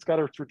stock, it's got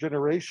its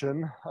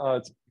regeneration,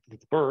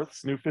 its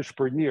births, new fish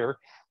per year.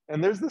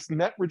 And there's this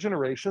net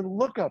regeneration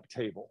lookup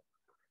table.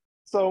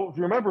 So if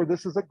you remember,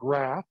 this is a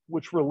graph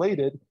which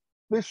related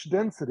fish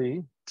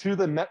density to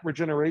the net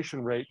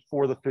regeneration rate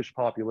for the fish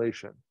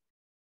population.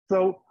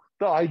 So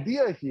the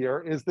idea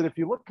here is that if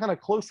you look kind of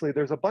closely,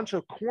 there's a bunch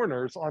of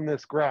corners on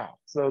this graph.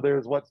 So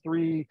there's what,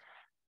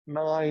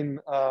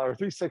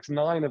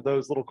 369 of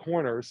those little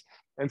corners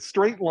and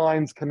straight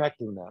lines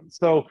connecting them.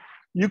 So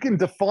you can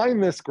define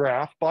this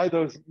graph by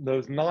those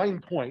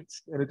 9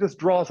 points, and it just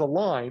draws a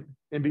line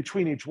in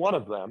between each one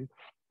of them.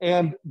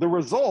 And the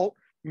result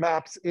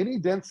maps any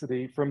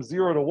density from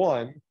 0 to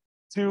 1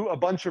 to a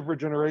bunch of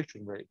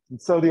regeneration rates.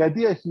 And so the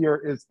idea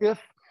here is if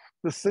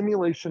the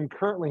simulation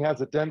currently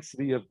has a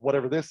density of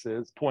whatever this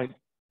is,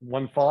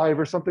 0.15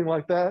 or something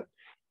like that,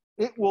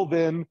 it will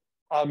then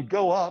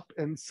go up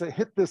and say,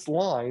 hit this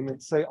line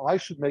and say, I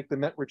should make the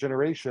net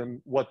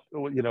regeneration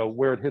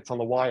where it hits on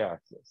the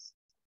y-axis.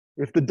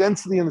 If the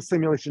density in the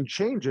simulation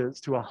changes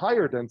to a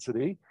higher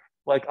density,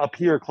 like up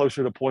here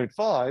closer to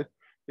 0.5,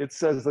 it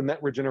says the net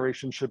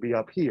regeneration should be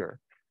up here.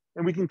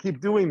 And we can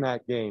keep doing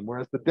that game,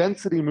 whereas the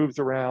density moves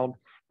around,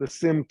 the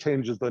sim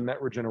changes the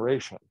net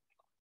regeneration.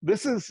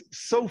 This is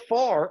so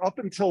far, up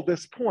until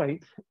this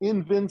point,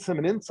 in Vensim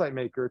and Insight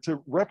Maker,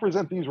 to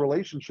represent these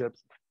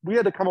relationships, we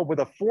had to come up with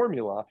a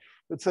formula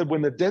that said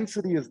when the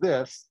density is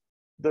this,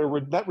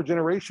 the net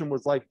regeneration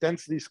was like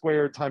density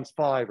squared times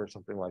 5 or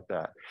something like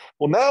that.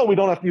 Well, now we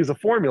don't have to use a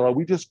formula.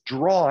 We just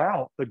draw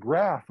out the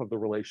graph of the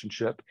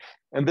relationship,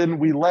 and then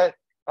we let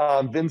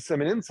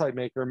Vensim and Insight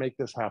Maker make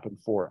this happen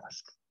for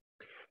us.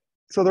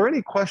 So are there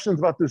any questions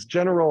about this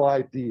general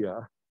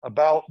idea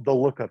about the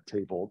lookup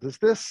table? Does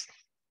this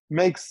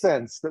make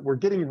sense that we're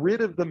getting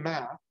rid of the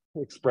math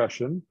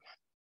expression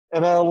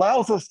and it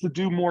allows us to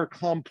do more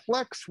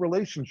complex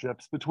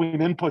relationships between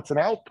inputs and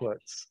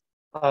outputs?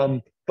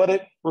 But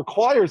it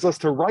requires us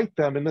to write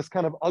them in this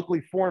kind of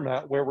ugly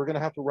format where we're going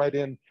to have to write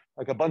in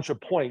like a bunch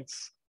of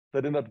points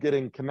that end up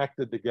getting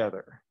connected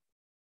together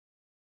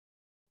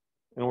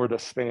in order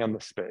to span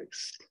the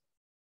space.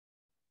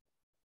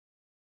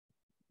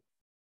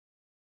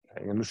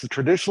 Okay, and this is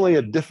traditionally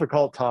a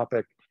difficult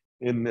topic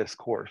in this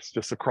course,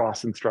 just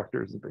across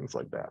instructors and things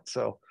like that.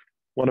 So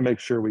want to make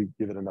sure we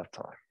give it enough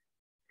time.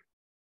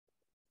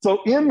 So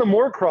in the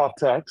Moorcroft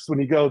text, when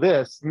you go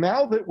this,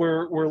 now that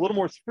we're a little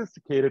more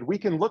sophisticated, we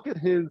can look at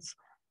his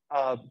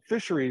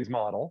fisheries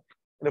model.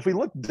 And if we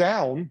look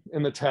down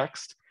in the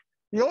text,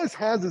 he always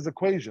has his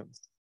equations.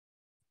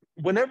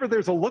 Whenever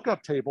there's a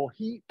lookup table,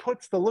 he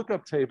puts the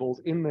lookup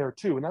tables in there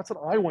too. And that's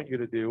what I want you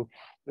to do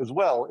as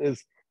well,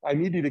 is I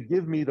need you to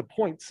give me the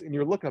points in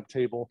your lookup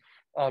table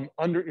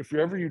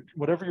whatever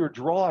you're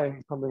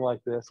drawing something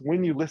like this,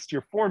 when you list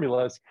your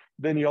formulas,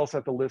 then you also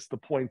have to list the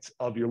points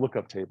of your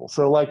lookup table.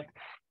 So like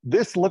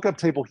this lookup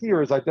table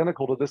here is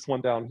identical to this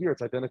one down here.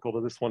 It's identical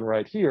to this one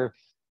right here,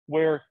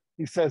 where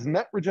he says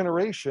net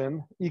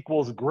regeneration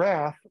equals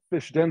graph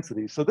fish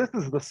density. So this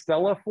is the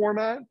Stella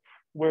format,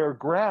 where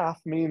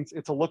graph means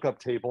it's a lookup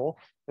table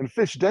and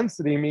fish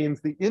density means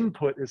the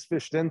input is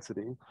fish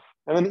density.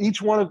 And then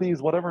each one of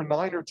these, whatever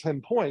 9 or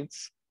 10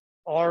 points,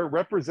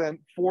 represent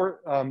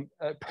 4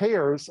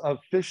 pairs of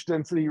fish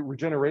density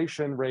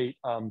regeneration rate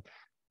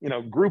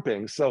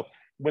groupings. So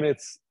when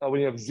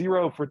you have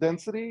 0 for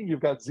density,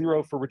 you've got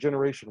 0 for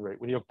regeneration rate.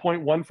 When you have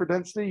 0.1 for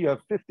density, you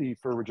have 50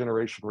 for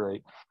regeneration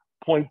rate.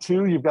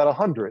 0.2, you've got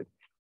 100.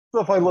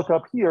 So if I look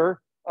up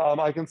here,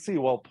 I can see,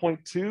 well,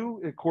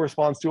 0.2, it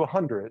corresponds to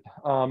 100.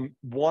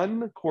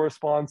 1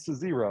 corresponds to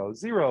 0.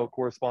 0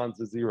 corresponds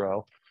to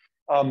 0.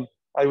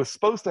 I was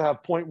supposed to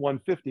have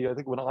 0.150. I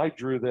think when I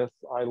drew this,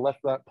 I left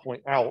that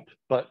point out,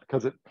 but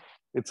because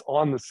it's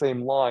on the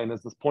same line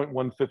as this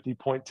 0.150,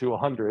 0.2,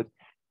 100.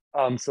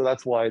 So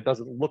that's why it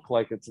doesn't look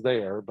like it's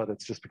there, but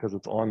it's just because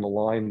it's on the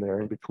line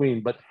there in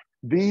between. But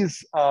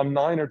these 9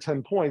 or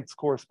 10 points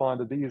correspond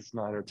to these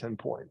 9 or 10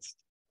 points.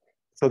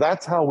 So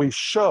that's how we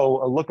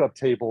show a lookup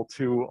table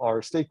to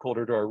our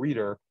stakeholder, to our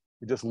reader.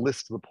 We just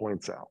list the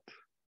points out. Does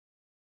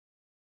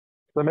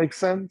that make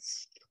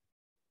sense?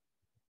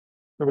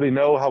 Everybody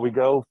know how we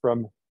go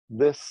from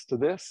this to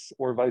this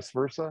or vice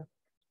versa?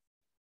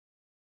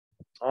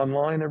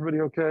 Online,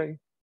 everybody okay?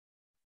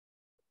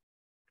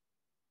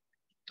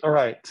 All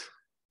right,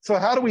 so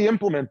how do we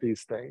implement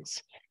these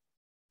things?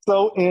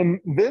 So in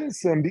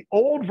Vensim, the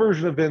old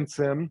version of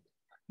Vensim,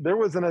 there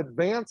was an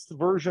advanced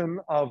version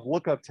of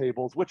lookup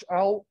tables, which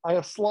I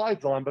have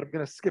slides on, but I'm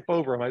going to skip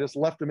over them. I just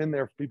left them in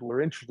there if people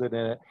are interested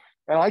in it.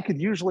 And I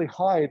could usually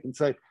hide and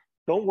say,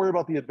 don't worry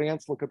about the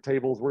advanced lookup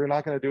tables. We're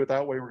not going to do it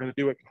that way. We're going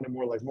to do it kind of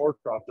more like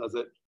Moorcroft does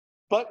it.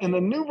 But in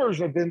the new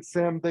version of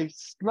Vensim, they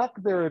snuck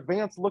their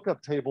advanced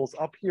lookup tables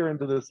up here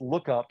into this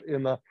lookup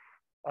in the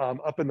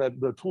up in the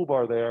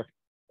toolbar there.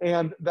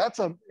 And that's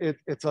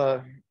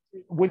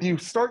when you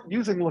start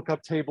using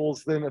lookup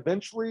tables, then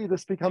eventually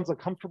this becomes a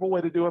comfortable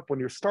way to do it. When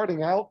you're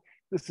starting out,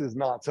 this is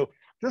not. So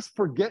just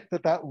forget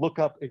that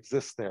lookup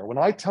exists there. When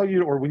I tell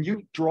you, or when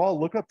you draw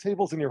lookup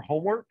tables in your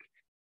homework,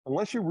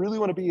 unless you really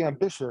want to be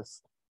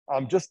ambitious,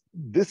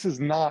 this is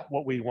not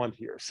what we want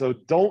here. So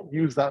don't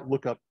use that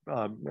lookup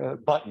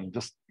button.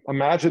 Just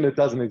imagine it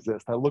doesn't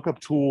exist. That lookup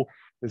tool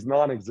is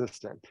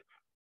non-existent.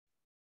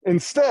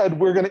 Instead,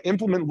 we're going to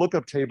implement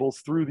lookup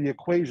tables through the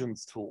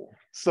equations tool.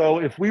 So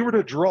if we were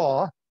to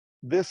draw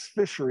this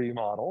fishery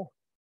model,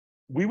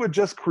 we would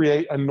just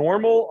create a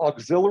normal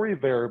auxiliary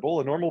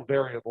variable, a normal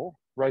variable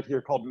right here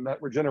called net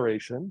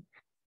regeneration.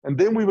 And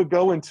then we would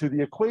go into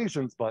the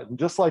equations button,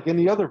 just like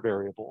any other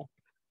variable.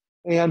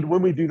 And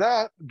when we do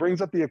that, it brings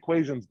up the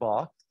equations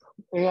box.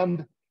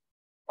 And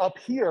up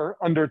here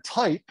under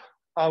type,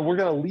 we're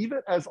going to leave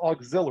it as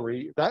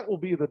auxiliary. That will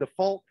be the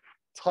default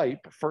type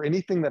for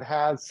anything that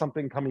has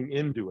something coming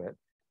into it.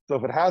 So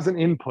if it has an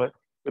input,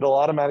 it'll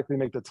automatically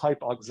make the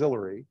type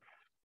auxiliary.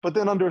 But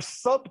then under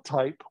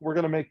subtype, we're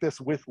going to make this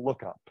with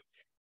lookup.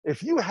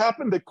 If you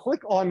happen to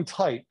click on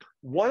type,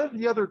 one of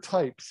the other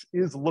types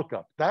is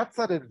lookup. That's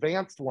that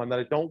advanced one that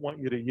I don't want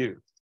you to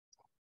use.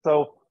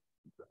 So,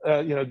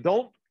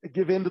 don't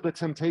give in to the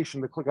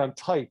temptation to click on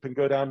type and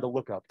go down to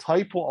lookup.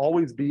 Type will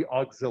always be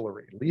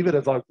auxiliary. Leave it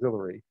as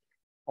auxiliary.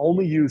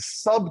 Only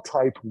use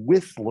subtype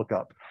with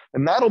lookup.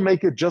 And that'll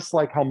make it just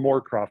like how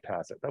Morecroft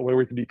has it. That way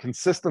we can be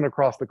consistent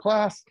across the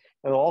class,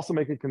 and it'll also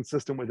make it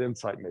consistent with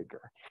Insight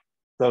Maker.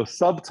 So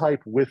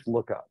subtype with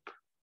lookup.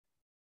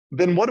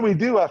 Then what do we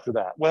do after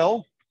that?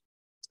 Well,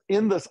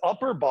 in this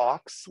upper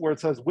box where it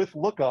says with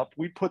lookup,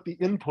 we put the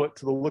input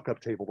to the lookup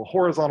table, the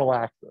horizontal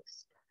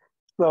axis.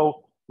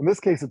 So in this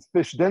case, it's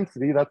fish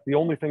density. That's the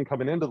only thing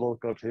coming into the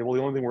lookup table,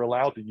 the only thing we're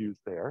allowed to use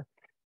there.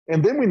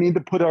 And then we need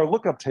to put our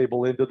lookup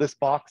table into this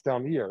box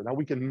down here. Now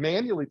we can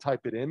manually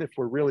type it in if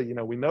we're really,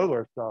 we know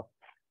our stuff.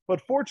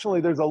 But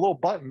fortunately, there's a little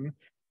button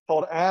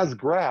called as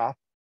graph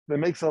that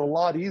makes it a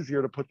lot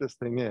easier to put this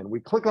thing in. We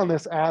click on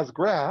this as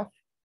graph,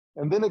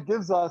 and then it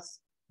gives us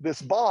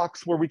this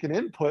box where we can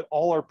input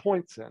all our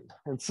points in.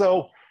 And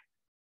so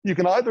you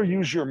can either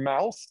use your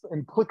mouse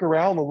and click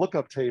around the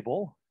lookup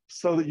table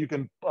so that you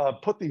can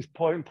put these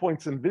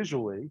points in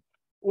visually,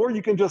 or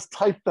you can just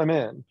type them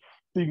in.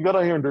 So you can go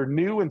down here under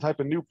new and type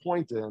a new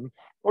point in,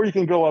 or you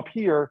can go up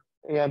here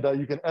and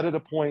you can edit a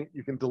point,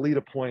 you can delete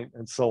a point,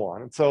 and so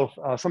on. And so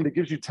if somebody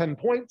gives you 10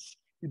 points,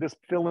 you just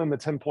fill in the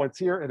 10 points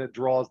here and it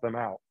draws them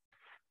out.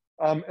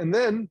 And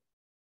then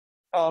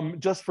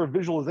just for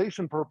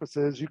visualization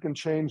purposes, you can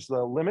change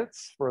the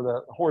limits for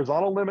the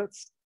horizontal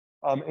limits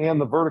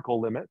and the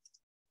vertical limits.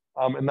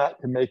 And that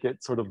can make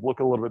it sort of look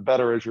a little bit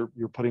better as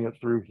you're putting it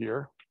through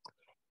here.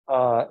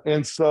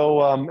 And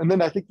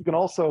then I think you can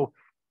also,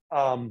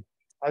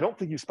 I don't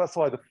think you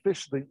specify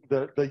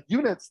the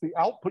units, the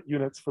output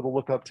units for the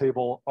lookup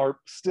table are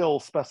still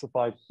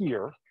specified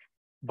here,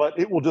 but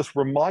it will just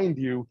remind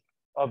you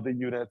of the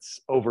units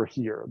over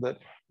here that,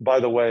 by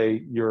the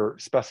way, you're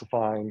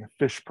specifying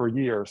fish per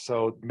year.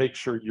 So make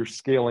sure you're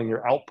scaling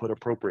your output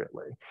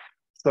appropriately.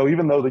 So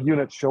even though the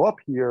units show up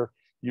here,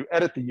 you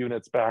edit the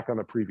units back on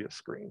the previous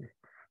screen.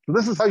 So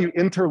this is how you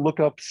enter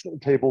lookup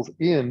tables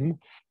in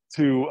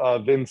to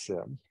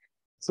Vensim.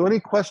 So any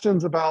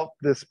questions about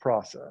this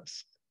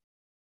process?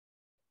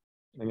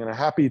 I'm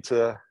happy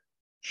to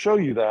show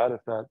you that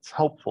if that's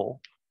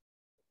helpful.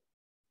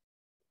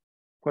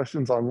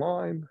 Questions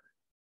online?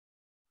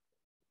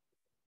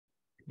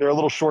 There are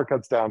little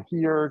shortcuts down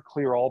here,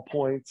 clear all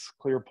points,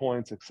 clear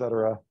points,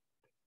 etc.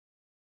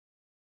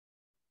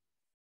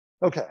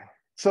 Okay,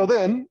 so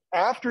then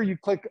after you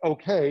click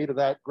OK to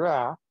that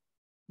graph,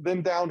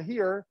 then down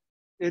here,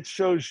 it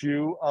shows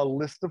you a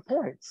list of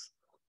points.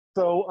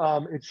 So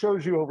it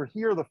shows you over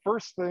here, the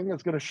first thing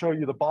is going to show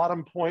you the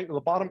bottom point, the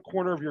bottom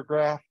corner of your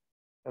graph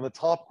and the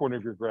top corner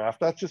of your graph.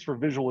 That's just for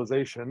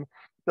visualization.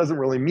 Doesn't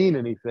really mean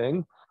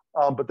anything.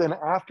 But then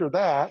after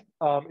that,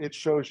 it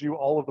shows you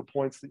all of the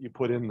points that you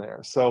put in there.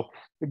 So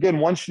again,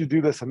 once you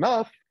do this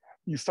enough,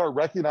 you start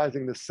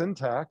recognizing the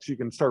syntax, you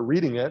can start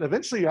reading it.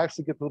 Eventually you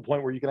actually get to the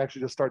point where you can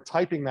actually just start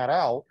typing that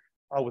out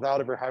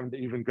without ever having to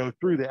even go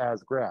through the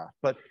as graph.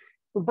 But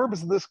for the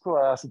purpose of this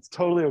class, it's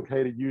totally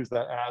okay to use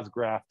that as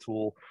graph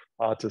tool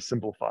to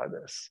simplify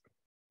this.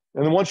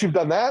 And then once you've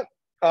done that,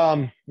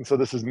 and so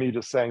this is me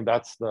just saying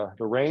that's the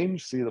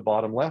range, see the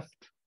bottom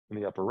left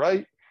and the upper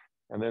right.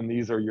 And then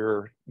these are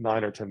your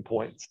 9 or 10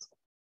 points.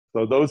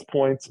 So those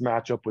points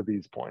match up with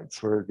these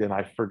points, where again,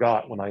 I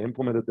forgot when I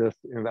implemented this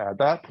at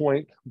that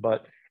point,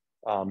 but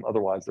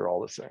otherwise they're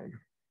all the same.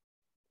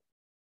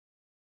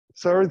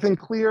 So everything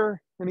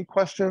clear? Any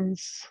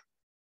questions?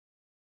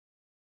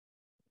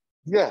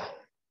 Yeah.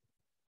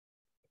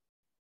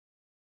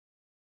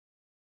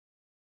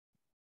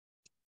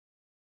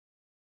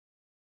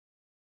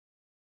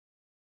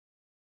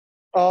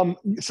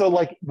 So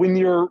like when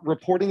you're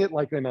reporting it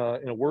like in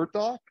a Word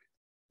doc,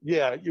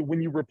 yeah,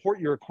 when you report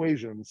your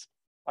equations,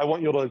 I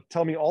want you to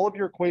tell me all of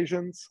your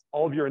equations,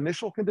 all of your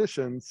initial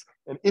conditions,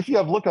 and if you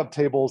have lookup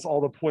tables, all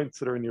the points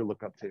that are in your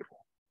lookup table.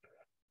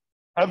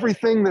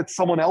 Everything that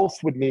someone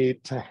else would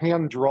need to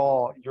hand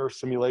draw your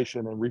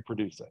simulation and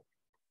reproduce it.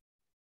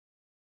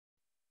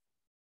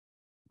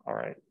 All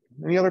right,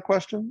 any other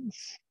questions?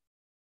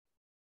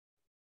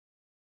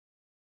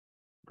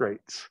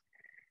 Great.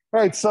 All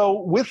right,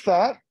 so with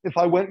that, if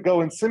I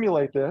go and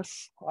simulate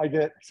this, I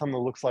get something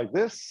that looks like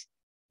this,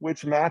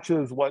 which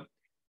matches what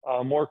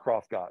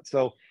Morecroft got.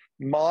 So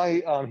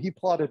he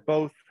plotted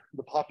both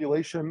the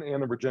population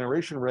and the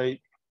regeneration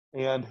rate,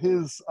 and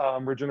his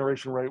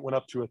regeneration rate went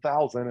up to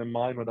 1,000 and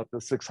mine went up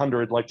to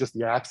 600, like just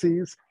the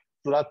axes.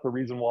 So that's the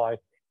reason why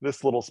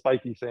this little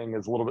spiky thing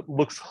is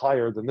looks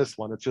higher than this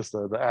one. It's just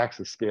the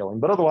axis scaling,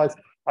 but otherwise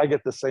I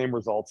get the same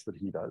results that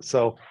he does.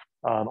 So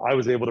I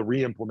was able to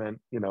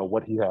re-implement,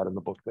 what he had in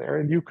the book there,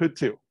 and you could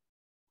too.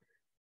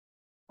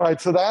 All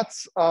right, so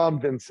that's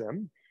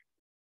Vensim.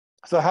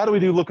 So how do we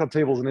do lookup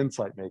tables in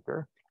Insight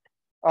Maker?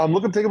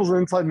 Lookup tables and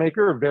Insight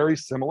Maker are very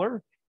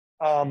similar.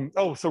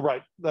 Oh, so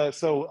right.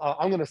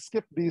 I'm going to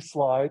skip these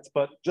slides,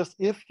 but just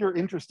if you're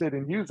interested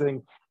in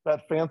using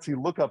that fancy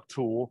lookup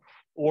tool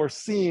or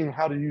seeing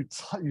how to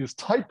use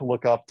type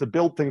lookup to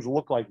build things that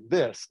look like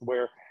this,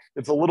 where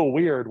it's a little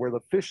weird, where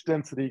the fish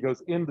density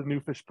goes into new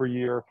fish per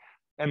year,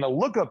 and the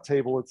lookup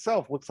table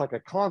itself looks like a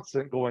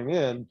constant going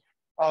in,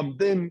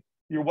 then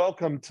you're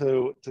welcome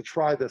to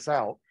try this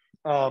out.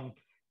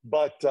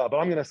 But I'm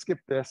going to skip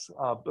this,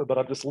 but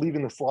I'm just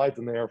leaving the slides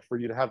in there for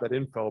you to have that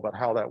info about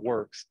how that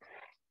works.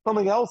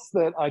 Something else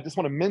that I just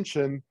want to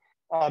mention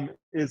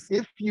is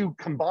if you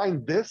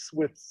combine this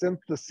with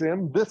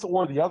SynthTheSim, this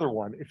or the other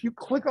one, if you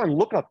click on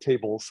lookup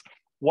tables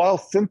while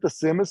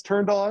SynthTheSim is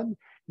turned on,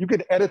 you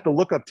can edit the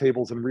lookup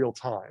tables in real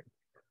time.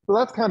 So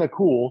that's kind of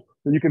cool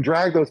that you can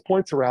drag those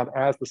points around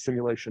as the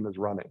simulation is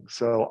running.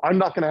 So I'm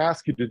not going to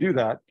ask you to do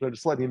that, but I'm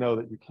just letting you know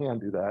that you can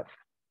do that.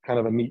 Kind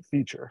of a neat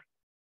feature.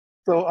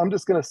 So I'm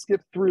just going to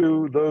skip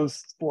through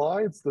those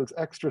slides, those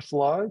extra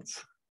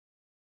slides,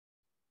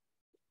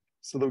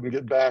 so that we can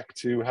get back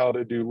to how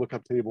to do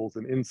lookup tables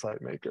in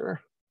Insight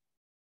Maker.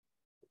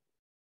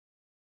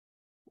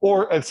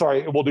 Or,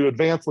 sorry, we'll do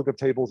advanced lookup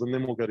tables and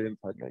then we'll go to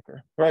Insight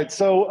Maker. All right,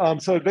 so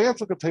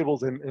advanced lookup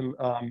tables in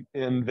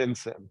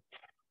Vensim.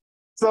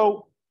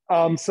 So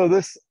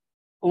this,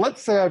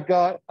 let's say I've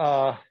got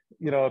a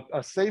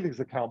savings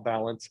account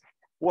balance.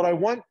 What I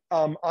want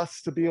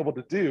us to be able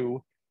to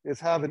do is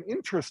have an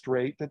interest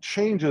rate that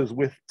changes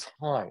with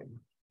time.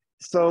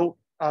 So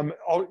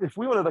if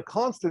we wanted a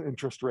constant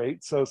interest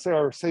rate, so say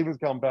our savings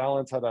account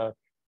balance had a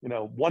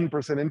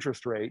 1%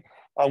 interest rate,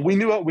 we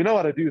know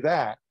how to do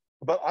that.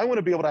 But I want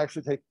to be able to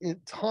actually take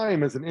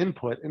time as an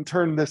input and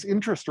turn this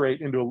interest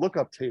rate into a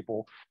lookup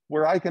table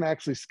where I can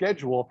actually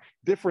schedule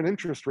different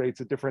interest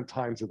rates at different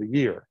times of the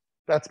year.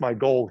 That's my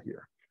goal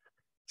here.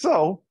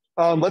 So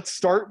let's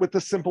start with the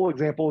simple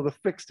example of the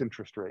fixed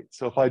interest rate.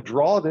 So if I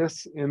draw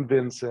this in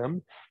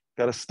Vensim,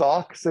 got a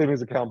stock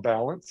savings account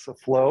balance, a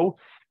flow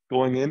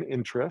going in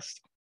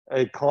interest,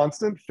 a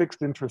constant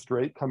fixed interest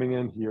rate coming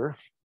in here.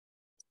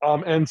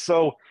 And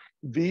so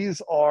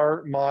these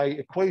are my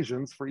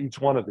equations for each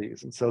one of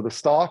these. And so the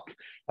stock,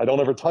 I don't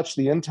ever touch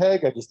the in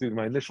tag. I just do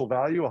my initial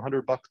value,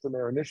 $100 in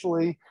there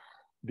initially.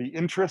 The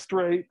interest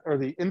rate or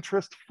the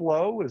interest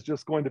flow is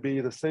just going to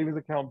be the savings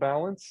account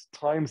balance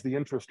times the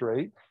interest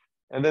rate.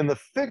 And then the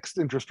fixed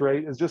interest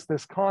rate is just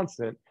this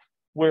constant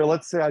where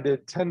let's say I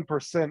did 10%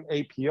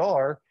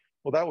 APR.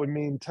 Well, that would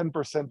mean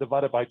 10%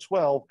 divided by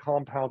 12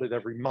 compounded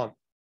every month.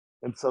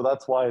 And so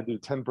that's why I do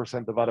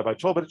 10% divided by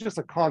 12, but it's just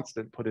a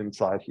constant put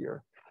inside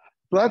here.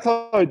 So that's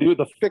how I do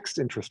the fixed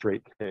interest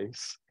rate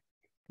case.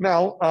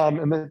 Now,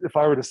 and then if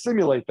I were to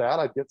simulate that,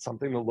 I'd get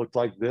something that looked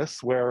like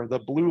this, where the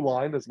blue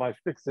line is my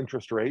fixed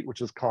interest rate,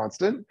 which is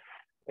constant,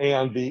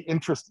 and the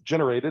interest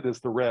generated is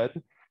the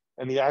red,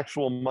 and the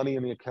actual money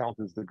in the account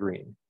is the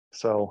green.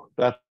 So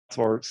that's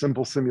our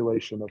simple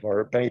simulation of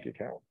our bank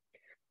account.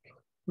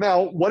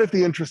 Now, what if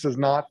the interest is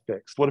not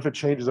fixed? What if it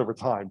changes over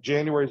time?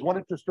 January is one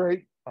interest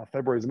rate,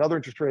 February is another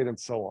interest rate, and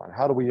so on.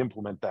 How do we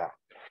implement that?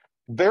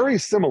 Very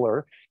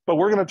similar, but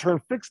we're going to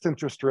turn fixed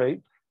interest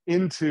rate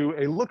into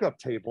a lookup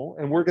table,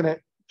 and we're going to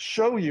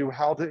show you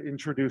how to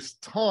introduce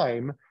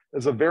time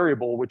as a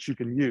variable which you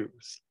can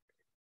use.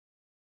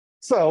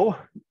 So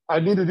I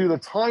need to do the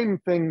time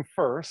thing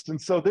first.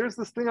 And so there's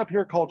this thing up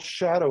here called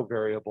shadow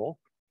variable.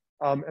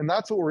 And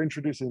that's what we're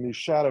introducing, these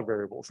shadow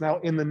variables. Now,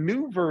 in the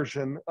new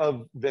version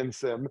of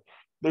Vensim,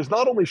 there's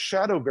not only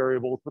shadow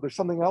variables, but there's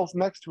something else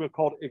next to it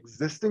called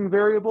existing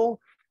variable.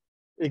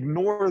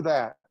 Ignore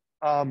that.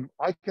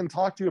 I can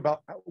talk to you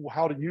about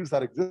how to use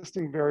that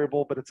existing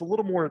variable, but it's a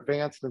little more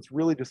advanced and it's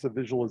really just a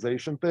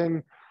visualization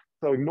thing.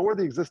 So ignore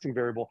the existing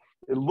variable.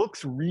 It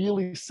looks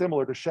really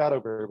similar to shadow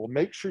variable.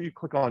 Make sure you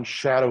click on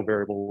shadow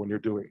variable when you're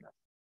doing that.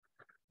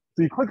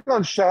 So you click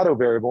on shadow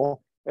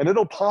variable and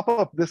it'll pop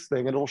up this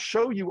thing and it'll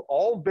show you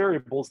all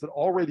variables that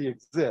already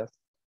exist,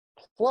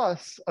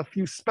 plus a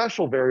few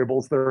special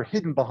variables that are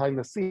hidden behind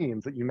the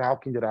scenes that you now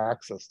can get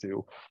access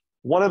to.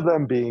 One of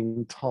them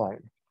being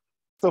time.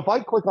 So if I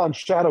click on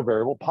shadow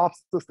variable,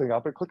 pops this thing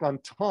up, I click on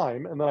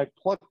time, and then I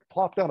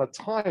plop down a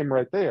time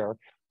right there,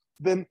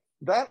 then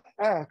that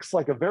acts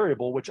like a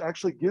variable, which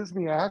actually gives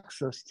me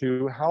access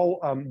to how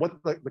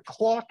what the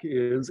clock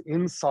is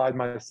inside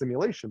my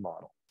simulation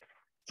model.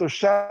 So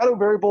shadow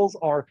variables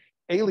are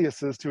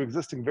aliases to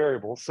existing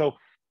variables. So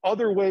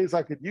other ways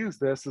I could use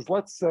this is,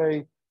 let's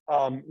say,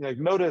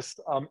 notice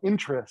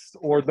interest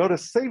or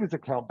notice savings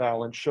account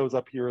balance shows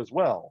up here as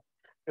well.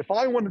 If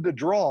I wanted to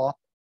draw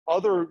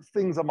other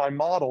things on my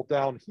model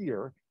down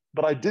here,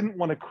 but I didn't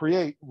want to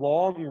create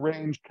long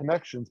range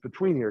connections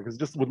between here because it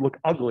just would look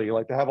ugly,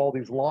 like to have all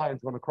these lines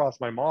going across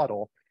my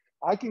model,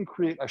 I can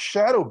create a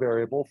shadow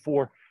variable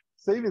for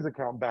savings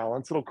account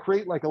balance. It'll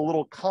create like a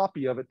little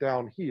copy of it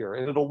down here,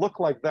 and it'll look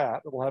like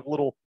that. It'll have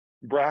little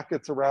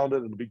brackets around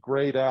it. It'll be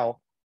grayed out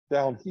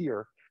down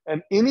here.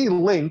 And any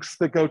links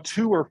that go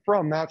to or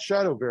from that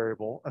shadow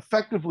variable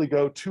effectively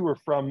go to or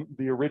from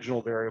the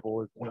original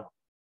variable as well.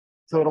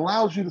 So it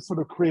allows you to sort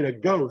of create a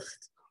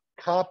ghost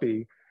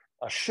copy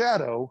a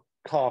shadow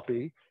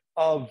copy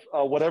of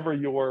whatever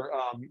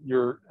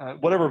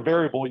whatever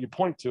variable you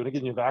point to. And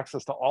again, you have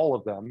access to all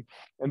of them.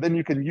 And then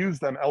you can use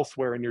them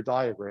elsewhere in your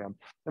diagram.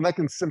 And that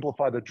can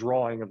simplify the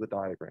drawing of the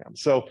diagram.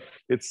 So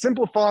it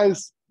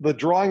simplifies the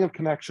drawing of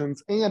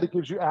connections, and it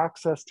gives you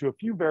access to a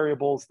few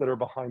variables that are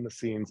behind the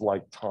scenes,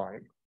 like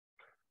time.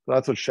 So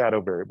that's what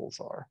shadow variables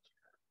are.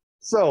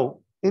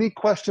 So any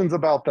questions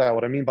about that?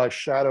 What I mean by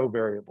shadow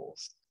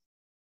variables?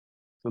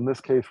 So in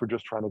this case, we're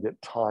just trying to get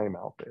time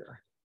out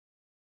there.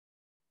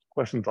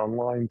 Questions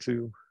online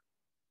too?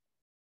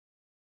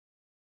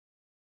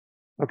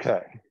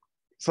 Okay,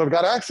 so I've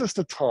got access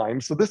to time.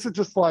 So this is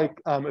just like,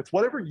 it's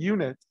whatever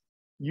unit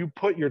you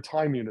put your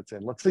time units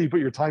in. Let's say you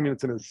put your time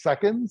units in as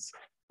seconds,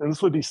 and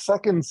this would be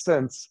seconds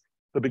since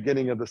the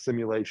beginning of the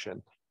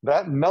simulation.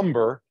 That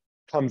number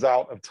comes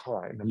out of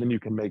time, and then you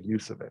can make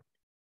use of it.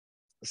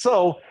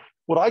 So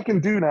what I can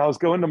do now is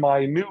go into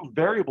my new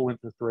variable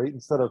interest rate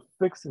instead of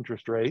fixed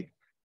interest rate.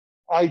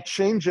 I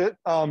change it,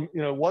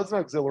 it was an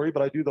auxiliary,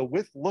 but I do the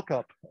with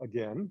lookup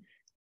again.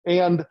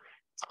 And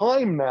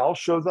time now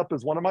shows up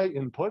as one of my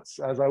inputs,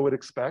 as I would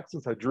expect,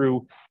 since I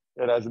drew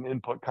it as an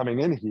input coming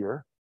in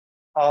here.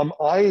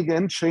 I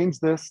again change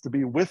this to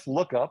be with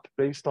lookup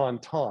based on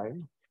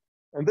time.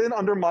 And then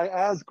under my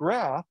as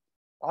graph,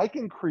 I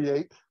can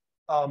create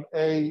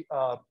a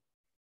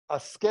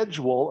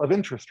schedule of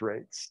interest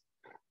rates.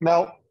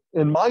 Now,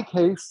 in my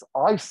case,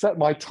 I set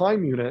my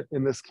time unit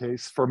in this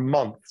case for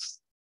months.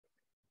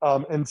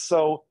 And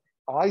so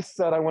I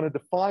said I want to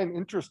define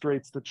interest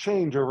rates to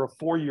change over a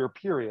 4-year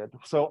period.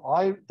 So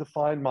I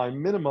defined my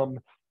minimum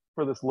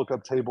for this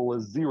lookup table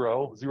as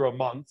 0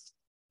 months,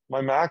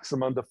 my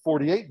maximum to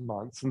 48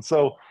 months. And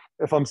so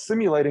if I'm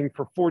simulating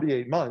for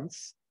 48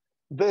 months,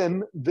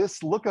 then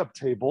this lookup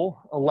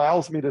table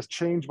allows me to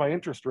change my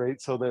interest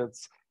rate so that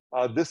it's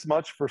this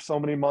much for so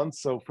many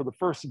months. So for the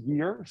first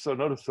year, so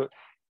notice that,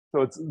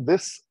 so it's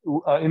this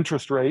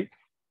interest rate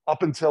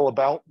up until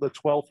about the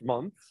 12th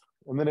month.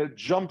 And then it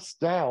jumps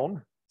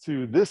down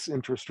to this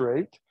interest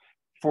rate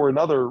for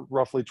another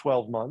roughly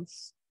 12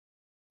 months.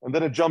 And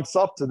then it jumps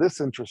up to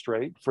this interest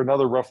rate for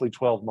another roughly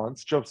 12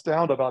 months, jumps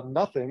down to about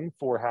nothing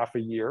for half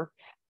a year,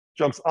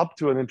 jumps up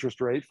to an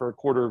interest rate for a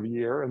quarter of a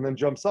year, and then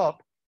jumps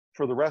up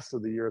for the rest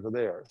of the year to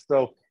there.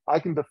 So I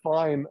can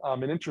define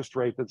an interest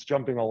rate that's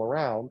jumping all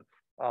around,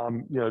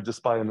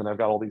 just by, and then I've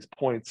got all these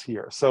points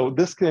here. So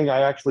this thing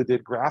I actually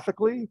did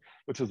graphically,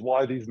 which is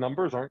why these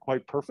numbers aren't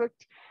quite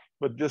perfect,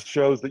 but just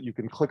shows that you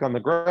can click on the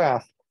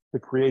graph to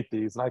create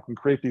these. And I can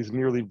create these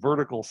nearly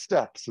vertical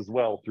steps as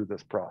well through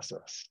this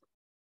process.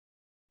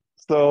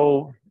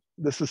 So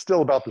this is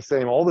still about the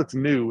same. All that's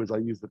new is I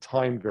use the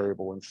time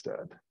variable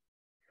instead.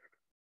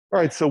 All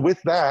right, so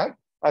with that,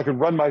 I can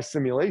run my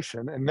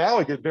simulation, and now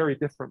I get very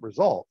different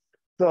results.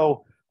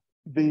 So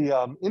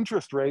the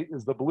interest rate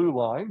is the blue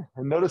line,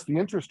 and notice the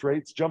interest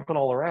rate's jumping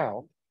all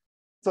around.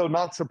 So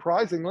not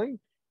surprisingly,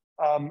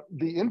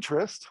 the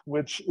interest,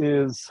 which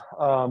is,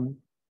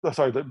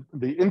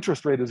 the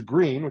interest rate is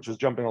green, which is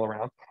jumping all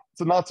around.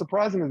 So not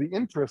surprisingly, the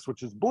interest,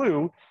 which is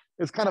blue,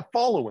 is kind of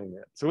following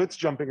it. So it's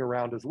jumping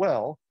around as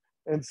well.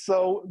 And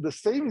so the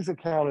savings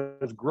account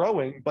is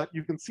growing, but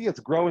you can see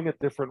it's growing at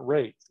different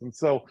rates. And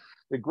so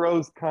it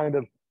grows kind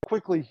of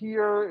quickly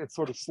here. It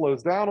sort of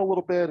slows down a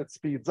little bit. It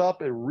speeds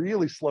up. It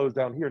really slows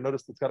down here.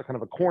 Notice it's got a kind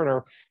of a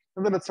corner,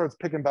 and then it starts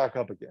picking back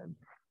up again.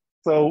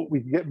 So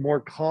we can get more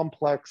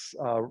complex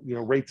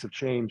rates of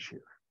change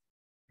here.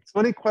 So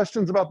any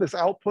questions about this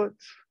output?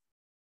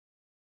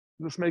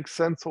 Does this make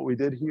sense what we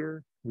did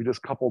here? We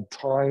just coupled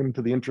time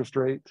to the interest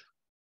rate.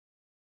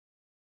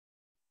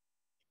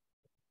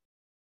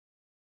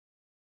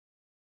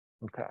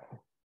 Okay.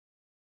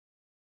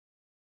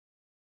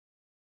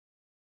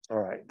 All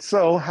right,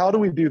 so how do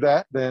we do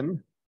that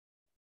then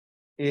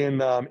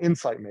in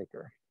Insight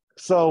Maker?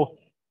 So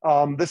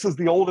this is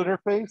the old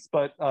interface,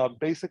 but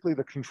basically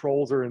the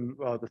controls are in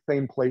the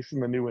same place in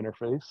the new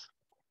interface.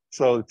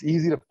 So it's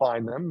easy to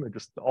find them. They're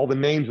just, all the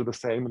names are the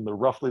same and they're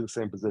roughly the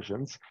same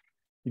positions.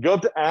 You go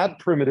up to add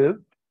primitive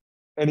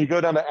and you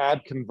go down to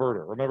add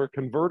converter. Remember,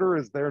 converter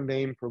is their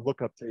name for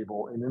lookup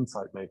table in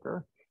Insight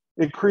Maker.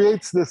 It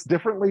creates this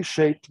differently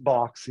shaped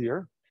box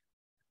here.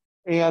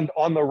 And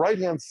on the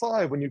right-hand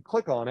side, when you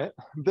click on it,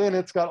 then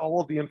it's got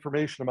all of the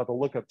information about the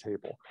lookup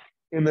table.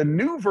 In the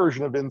new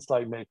version of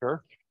Insight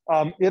Maker,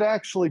 it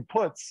actually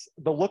puts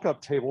the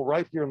lookup table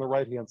right here on the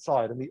right-hand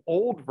side. In the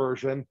old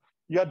version,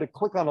 you had to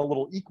click on a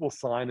little equal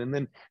sign and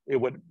then it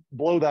would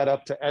blow that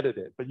up to edit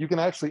it. But you can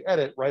actually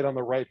edit right on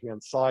the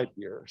right-hand side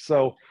here.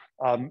 So,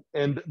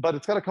 but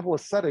it's got a couple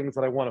of settings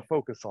that I want to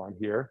focus on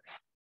here.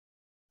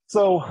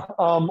 So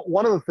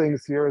one of the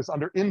things here is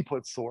under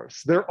input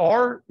source. There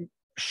are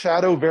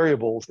shadow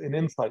variables in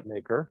Insight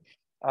Maker.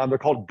 They're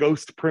called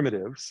ghost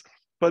primitives,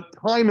 but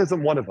time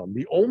isn't one of them.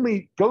 The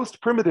only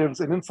ghost primitives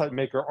in Insight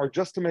Maker are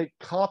just to make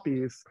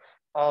copies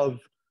of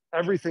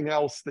everything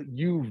else that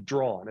you've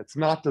drawn. It's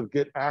not to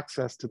get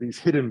access to these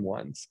hidden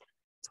ones.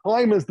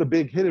 Time is the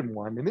big hidden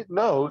one, and it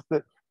knows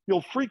that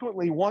you'll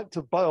frequently want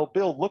to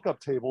build lookup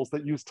tables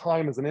that use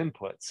time as an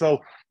input. So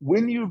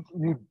when you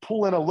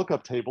pull in a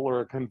lookup table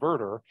or a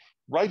converter,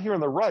 right here on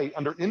the right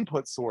under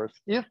input source,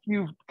 if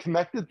you've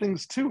connected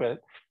things to it,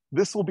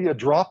 this will be a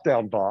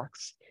drop-down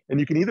box. And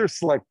you can either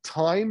select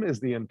time as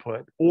the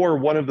input or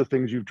one of the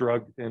things you've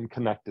drugged and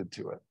connected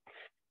to it.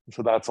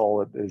 So that's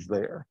all it is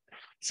there.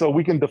 So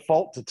we can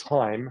default to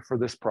time for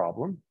this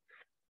problem.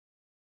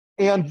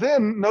 And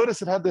then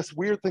notice it had this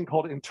weird thing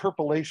called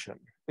interpolation.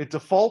 It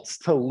defaults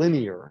to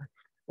linear.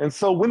 And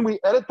so when we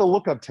edit the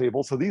lookup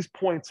table, so these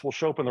points will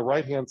show up on the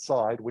right-hand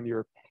side when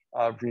you're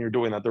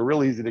doing that. They're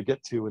really easy to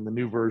get to in the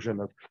new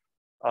version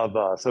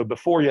so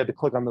before you had to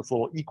click on this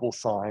little equal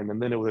sign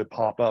and then it would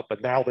pop up,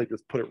 but now they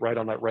just put it right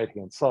on that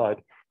right-hand side.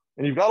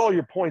 And you've got all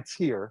your points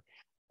here.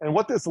 And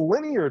what this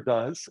linear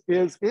does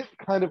is it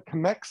kind of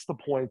connects the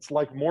points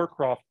like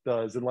Moorcroft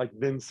does and like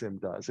Vensim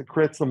does. It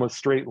creates them with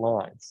straight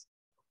lines.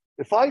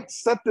 If I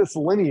set this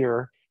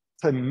linear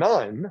to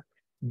none,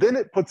 then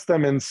it puts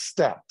them in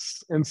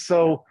steps. And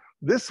so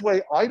this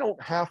way I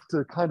don't have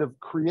to kind of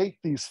create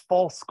these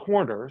false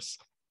corners.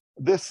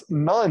 This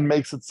none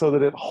makes it so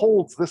that it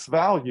holds this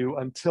value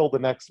until the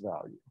next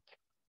value.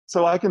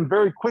 So I can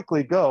very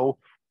quickly go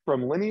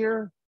from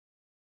linear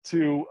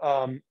to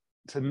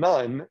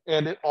none,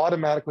 and it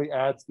automatically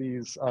adds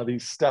these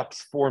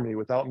steps for me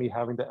without me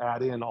having to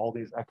add in all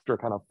these extra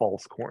kind of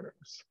false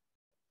corners.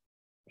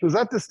 Does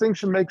that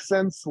distinction make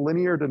sense,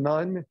 linear to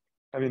none?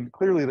 I mean,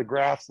 clearly the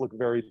graphs look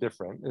very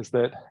different, is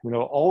that,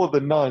 all of the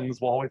nones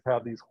will always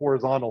have these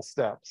horizontal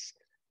steps,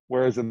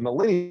 whereas in the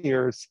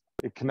linears,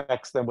 it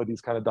connects them with these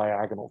kind of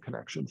diagonal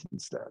connections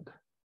instead.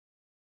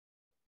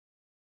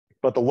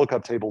 But the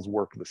lookup tables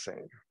work the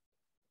same.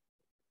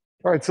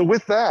 All right, so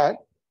with that,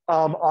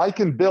 I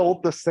can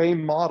build the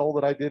same model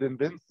that I did in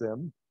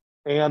Vensim,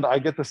 and I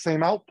get the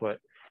same output.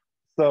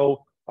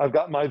 So I've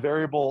got my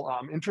variable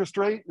interest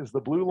rate is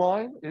the blue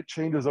line. It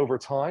changes over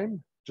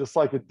time, just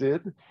like it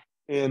did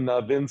in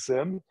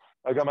Vensim.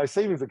 I've got my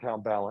savings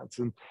account balance.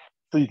 And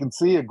so you can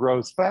see it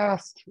grows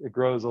fast. It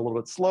grows a little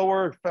bit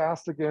slower,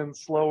 fast again,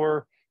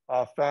 slower,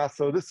 fast.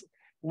 So this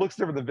looks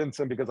different than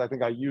Vensim because I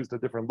think I used a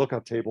different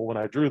lookup table when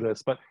I drew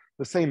this, but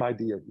the same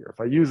idea here. If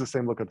I use the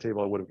same lookup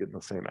table, I would have gotten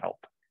the same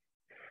output.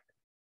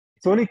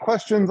 So any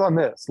questions on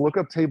this?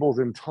 Lookup tables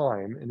in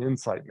time in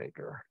Insight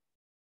Maker.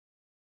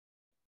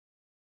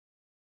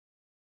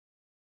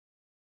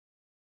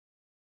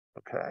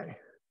 Okay.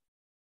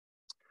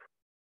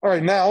 All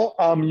right, now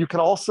you can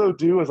also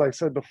do, as I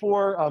said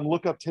before,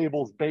 lookup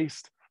tables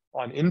based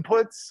on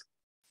inputs.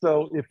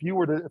 So if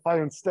I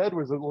instead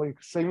was to link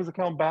savings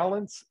account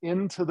balance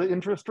into the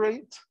interest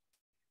rate,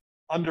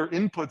 under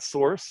input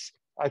source,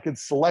 I could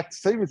select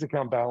savings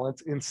account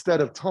balance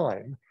instead of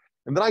time.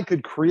 And then I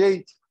could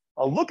create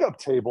a lookup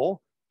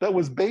table that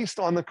was based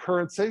on the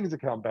current savings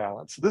account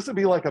balance. So this would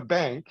be like a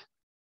bank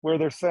where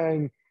they're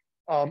saying,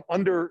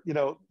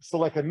 so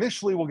like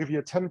initially we'll give you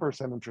a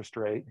 10% interest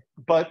rate,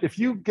 but if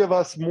you give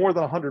us more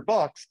than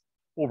 $100,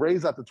 we'll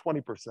raise that to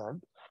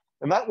 20%.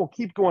 And that will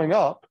keep going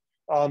up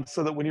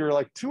so that when you're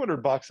like $200,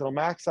 it'll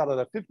max out at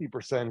a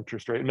 50%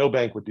 interest rate. No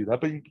bank would do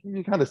that, but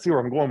you kind of see where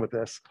I'm going with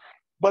this.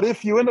 But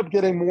if you end up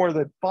getting more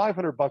than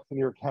 $500 in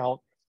your account,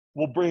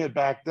 we'll bring it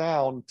back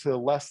down to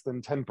less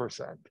than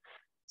 10%.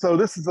 So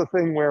this is a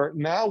thing where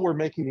now we're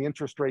making the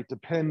interest rate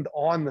depend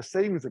on the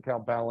savings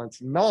account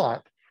balance,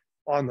 not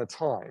on the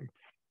time.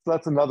 So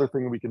that's another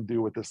thing we can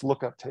do with this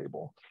lookup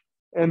table.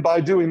 And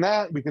by doing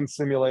that, we can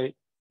simulate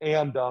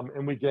and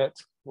we get,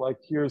 like,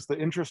 here's the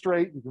interest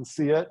rate. You can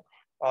see it.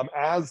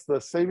 As the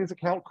savings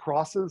account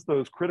crosses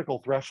those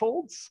critical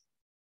thresholds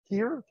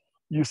here,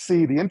 you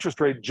see the interest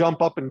rate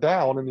jump up and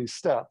down in these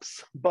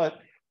steps. But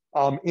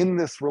in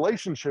this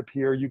relationship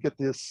here, you get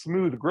this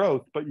smooth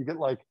growth, but you get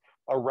like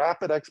a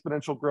rapid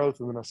exponential growth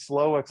and then a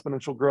slow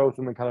exponential growth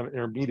and then kind of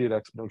intermediate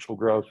exponential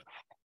growth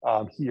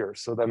here.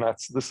 So then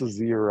this is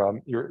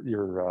your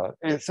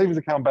savings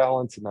account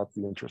balance, and that's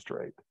the interest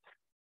rate.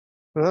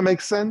 Does that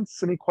make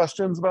sense? Any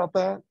questions about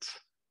that?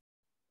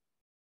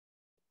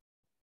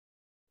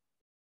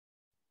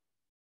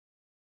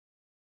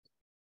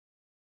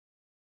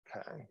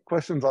 Okay,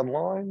 questions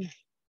online?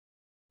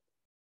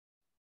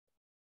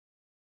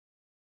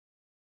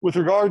 With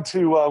regard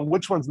to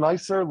which one's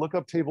nicer,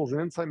 lookup tables in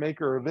Insight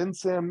Maker or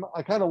Vensim,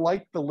 I kind of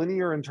like the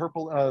linear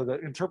the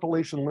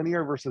interpolation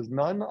linear versus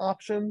none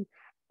option.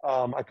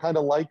 I kind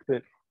of like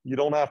that you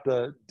don't have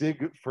to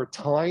dig for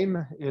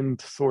time in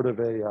sort of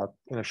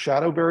in a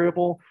shadow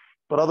variable,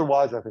 but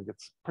otherwise I think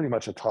it's pretty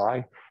much a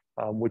tie.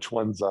 Which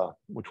one's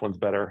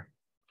better?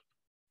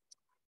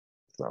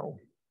 So,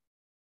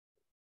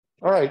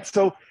 all right.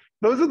 So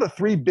those are the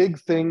three big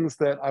things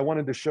that I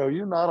wanted to show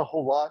you. Not a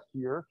whole lot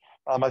here.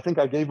 I think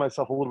I gave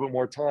myself a little bit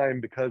more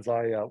time because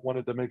I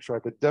wanted to make sure I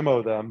could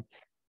demo them.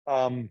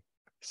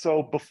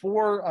 So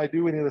before I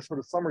do any of this sort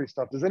of summary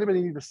stuff, does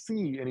anybody need to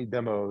see any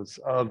demos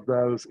of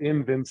those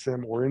in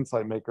Vensim or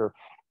Insight Maker?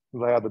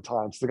 Because I had the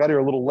time. So I got here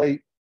a little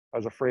late. I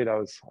was afraid I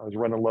was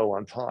running low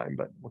on time,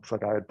 but looks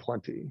like I had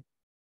plenty.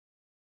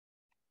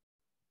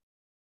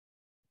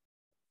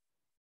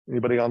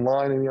 Anybody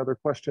online, any other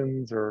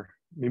questions or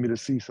need me to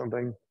see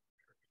something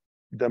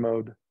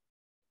demoed?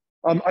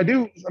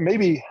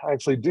 Maybe I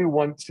actually do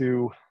want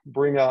to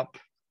bring up,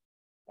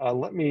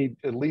 let me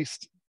at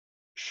least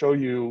show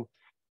you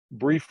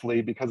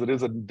briefly, because it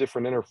is a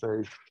different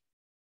interface,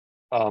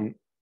 um,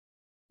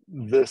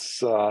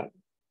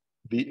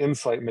 the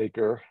Insight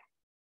Maker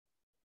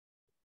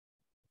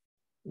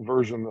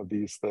version of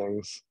these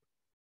things.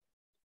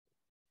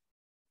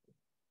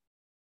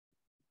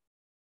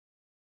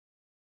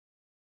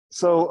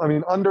 So, I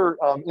mean, under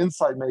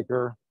Insight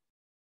Maker,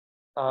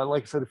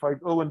 like I said, if I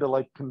go into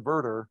like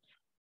converter,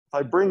 if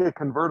I bring a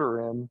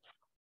converter in,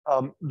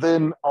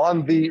 then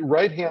on the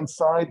right-hand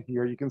side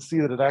here, you can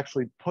see that it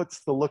actually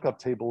puts the lookup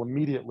table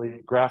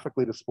immediately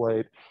graphically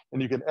displayed,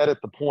 and you can edit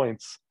the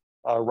points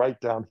right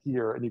down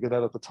here, and you can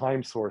edit the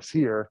time source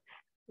here.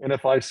 And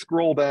if I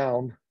scroll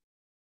down,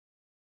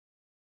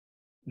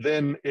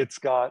 then it's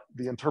got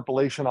the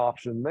interpolation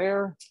option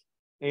there,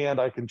 and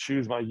I can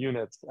choose my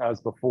units as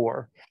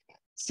before.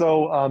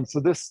 So, so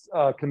this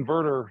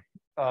converter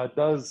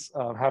does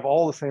have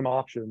all the same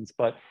options,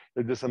 but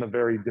they're just in a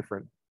very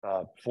different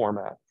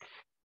format.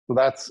 So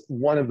that's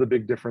one of the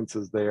big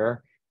differences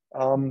there.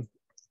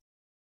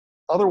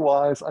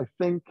 Otherwise, I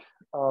think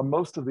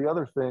most of the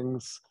other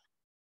things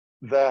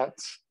that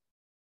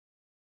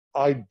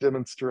I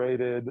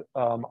demonstrated,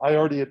 I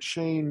already had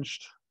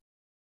changed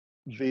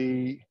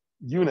the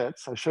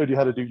units. I showed you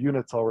how to do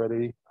units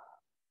already.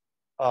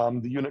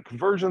 The unit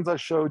conversions I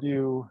showed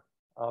you.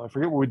 I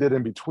forget what we did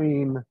in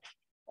between.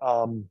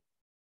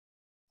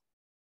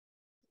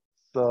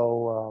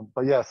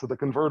 But yeah, so the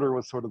converter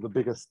was sort of the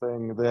biggest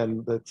thing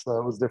then that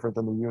was different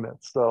than the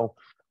units. So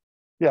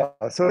yeah,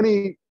 so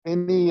like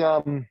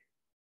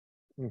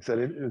I said,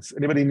 is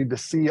anybody need to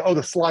see, oh,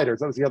 the sliders,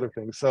 that was the other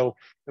thing. So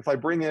if I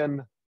bring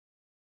in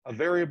a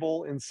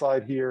variable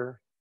inside here,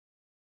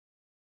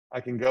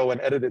 I can go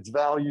and edit its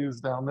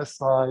values down this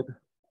side.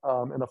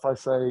 And if I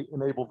say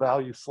enable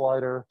value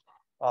slider,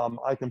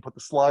 I can put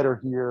the slider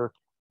here,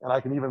 and I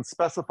can even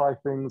specify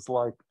things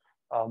like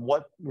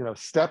what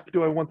step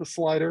do I want the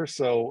slider?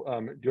 So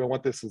do I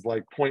want this as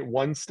like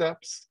 0.1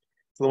 steps?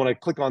 So when I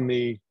click on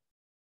if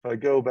I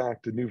go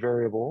back to new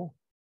variable,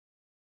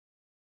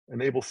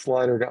 enable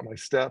slider, got my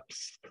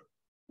steps.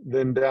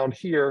 Then down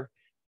here,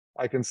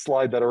 I can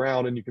slide that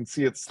around, and you can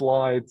see it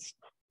slides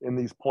in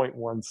these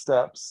 0.1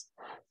 steps.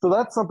 So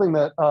that's something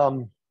that,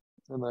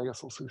 and I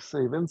guess I'll say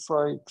save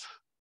insight.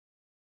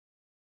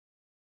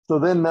 So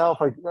then now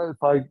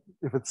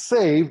if it's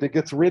saved, it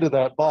gets rid of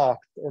that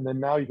box, and then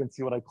now you can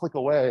see when I click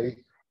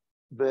away,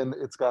 then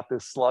it's got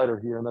this slider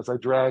here, and as I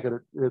drag it,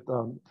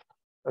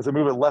 as I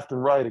move it left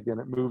and right, again,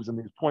 it moves in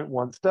these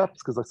 0.1 steps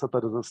because I set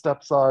that as a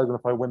step size. And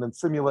if I went and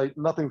simulate,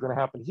 nothing's going to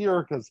happen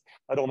here because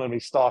I don't have any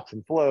stocks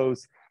and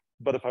flows.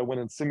 But if I went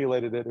and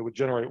simulated it, it would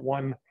generate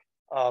one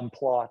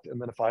plot.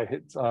 And then if I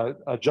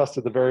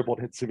adjusted the variable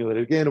and hit simulate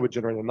again, it would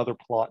generate another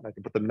plot, and I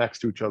can put them next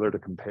to each other to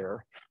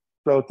compare.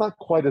 So it's not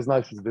quite as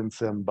nice as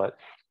Vensim, but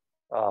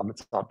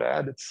it's not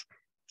bad. It's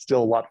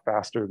still a lot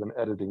faster than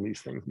editing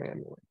these things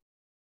manually.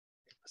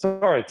 So,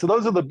 all right, so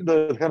those are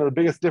the kind of the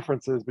biggest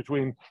differences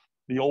between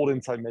the old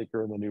Insight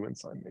Maker and the new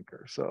Insight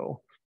Maker.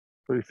 So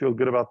you feel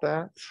good about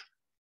that?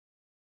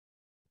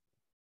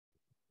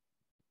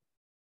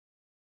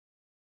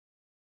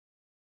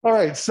 All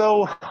right,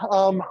 so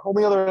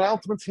only other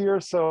announcements here.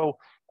 So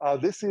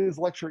this is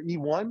lecture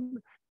E1.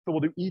 So we'll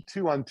do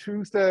E2 on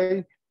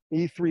Tuesday,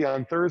 E3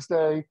 on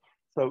Thursday.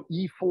 So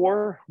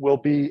E4 will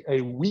be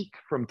a week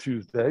from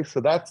Tuesday. So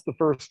that's the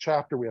first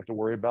chapter we have to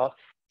worry about,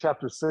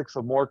 chapter 6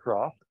 of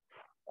Moorcroft.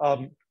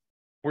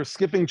 We're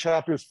skipping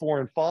chapters 4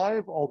 and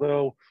 5,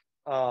 although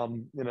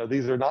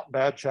these are not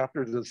bad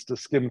chapters to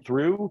skim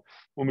through.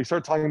 When we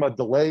start talking about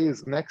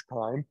delays next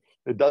time,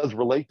 it does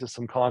relate to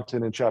some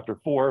content in chapter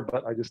 4,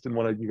 but I just didn't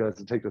want you guys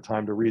to take the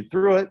time to read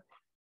through it.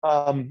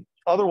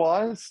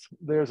 Otherwise,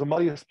 there's a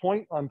muddiest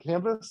point on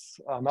Canvas.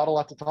 Not a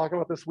lot to talk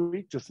about this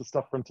week, just the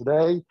stuff from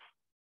today.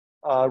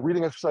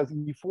 Reading exercise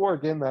E4,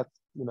 again, that's,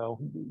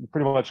 you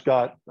pretty much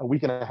got a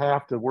week and a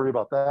half to worry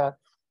about that.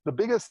 The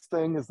biggest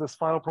thing is this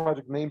final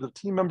project names of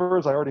team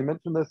members. I already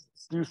mentioned this.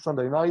 It's due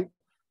Sunday night.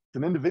 It's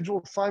an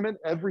individual assignment.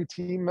 Every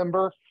team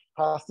member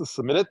has to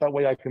submit it. That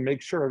way I can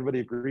make sure everybody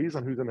agrees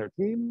on who's in their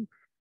team.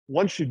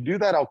 Once you do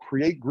that, I'll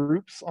create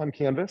groups on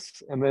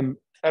Canvas. And then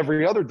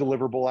every other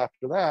deliverable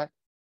after that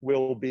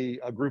will be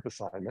a group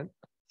assignment.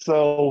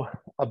 So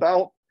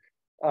about,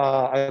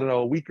 I don't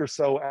know, a week or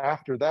so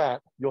after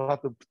that, you'll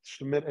have to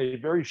submit a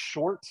very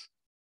short,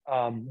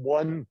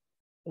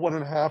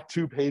 1.5,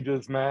 2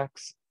 pages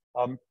max,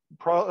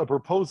 a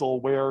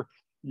proposal where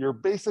you're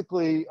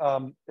basically,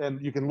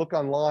 and you can look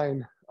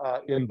online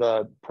in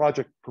the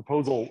project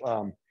proposal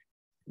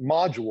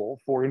module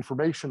for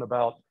information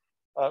about,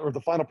 or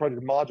the final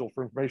project module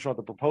for information on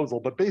the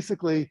proposal. But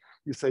basically,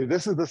 you say,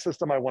 this is the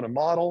system I want to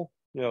model.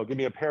 Give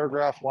me a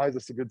paragraph. Why is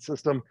this a good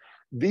system?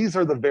 These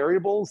are the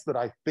variables that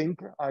I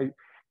think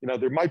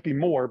there might be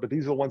more, but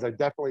these are the ones I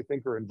definitely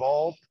think are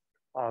involved.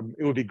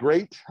 It would be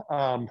great.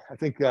 I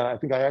think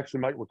I actually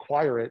might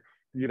require it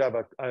you'd have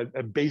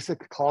a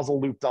basic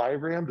causal loop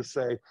diagram to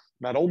say,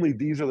 not only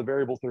these are the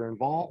variables that are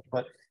involved,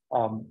 but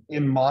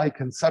in my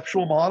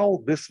conceptual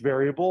model, this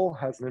variable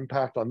has an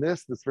impact on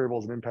this variable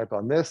has an impact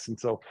on this. And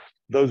so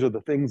those are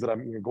the things that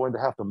I'm going to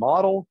have to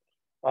model.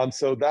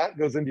 So that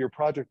goes into your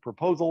project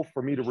proposal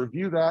for me to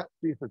review that,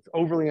 see if it's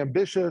overly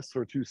ambitious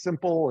or too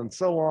simple and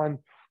so on,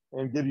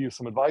 and give you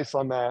some advice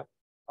on that.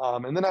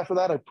 And then after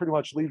that, I pretty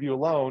much leave you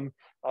alone.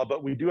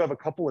 But we do have a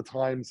couple of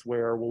times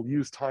where we'll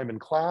use time in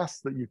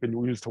class that you can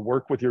use to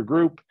work with your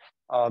group.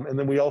 And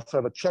then we also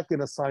have a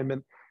check-in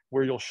assignment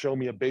where you'll show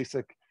me a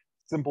basic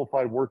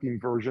simplified working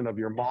version of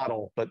your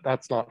model, but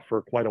that's not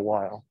for quite a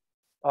while.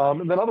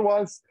 And then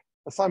otherwise,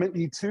 assignment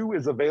E2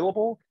 is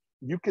available.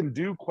 You can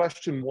do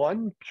question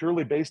 1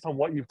 purely based on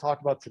what you've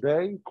talked about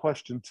today.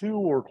 Question 2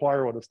 will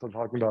require what I'm still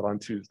talking about on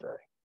Tuesday.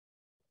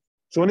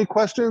 So any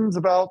questions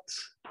about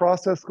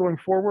process going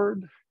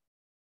forward?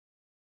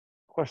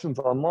 Questions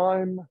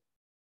online?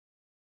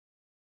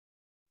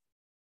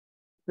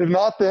 If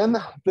not, then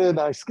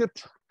I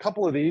skipped a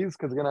couple of these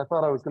because again, I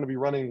thought I was going to be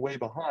running way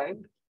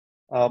behind.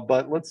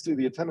 But let's do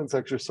the attendance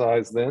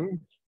exercise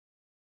then.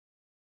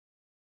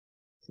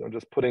 So I'm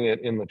just putting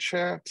it in the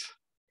chat.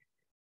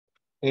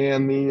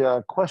 And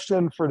the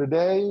question for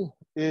today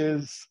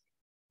is,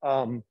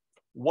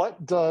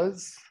 what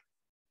does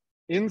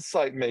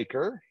Insight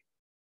Maker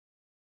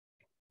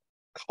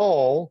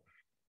call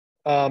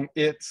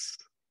its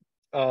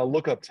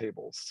lookup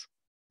tables?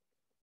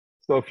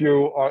 So if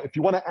you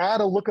want to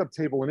add a lookup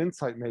table in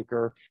Insight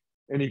Maker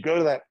and you go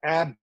to that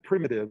add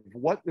primitive,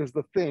 what is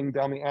the thing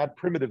down the add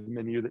primitive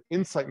menu that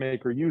Insight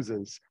Maker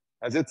uses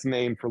as its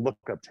name for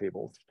lookup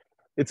tables?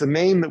 It's a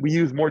name that we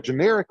use more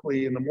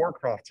generically in the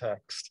Moorcroft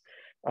text,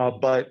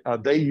 but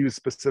they use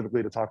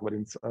specifically to talk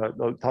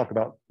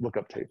about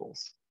lookup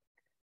tables.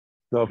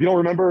 So if you don't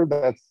remember,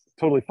 that's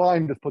totally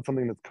fine. Just put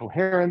something that's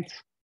coherent,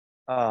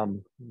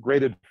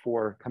 graded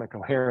for kind of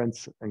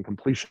coherence and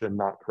completion,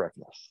 not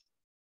correctness.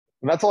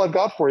 And that's all I've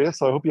got for you.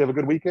 So I hope you have a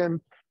good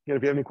weekend. Again,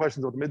 if you have any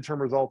questions about the midterm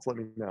results, let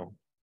me know.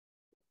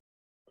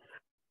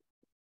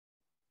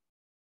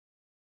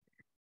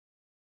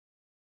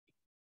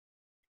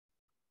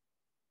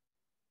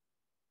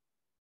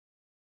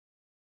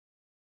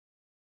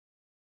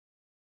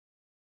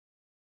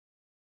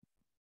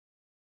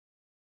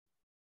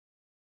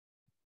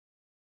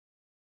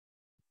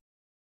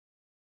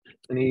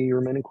 Any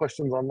remaining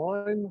questions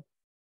online?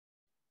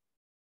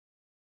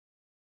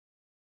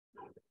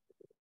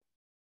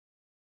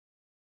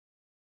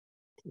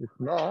 If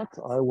not,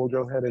 I will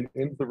go ahead and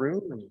end the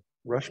room and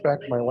rush back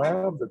to my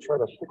lab to try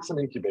to fix an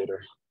incubator.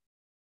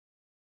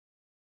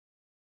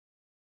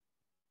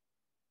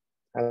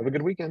 Have a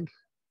good weekend.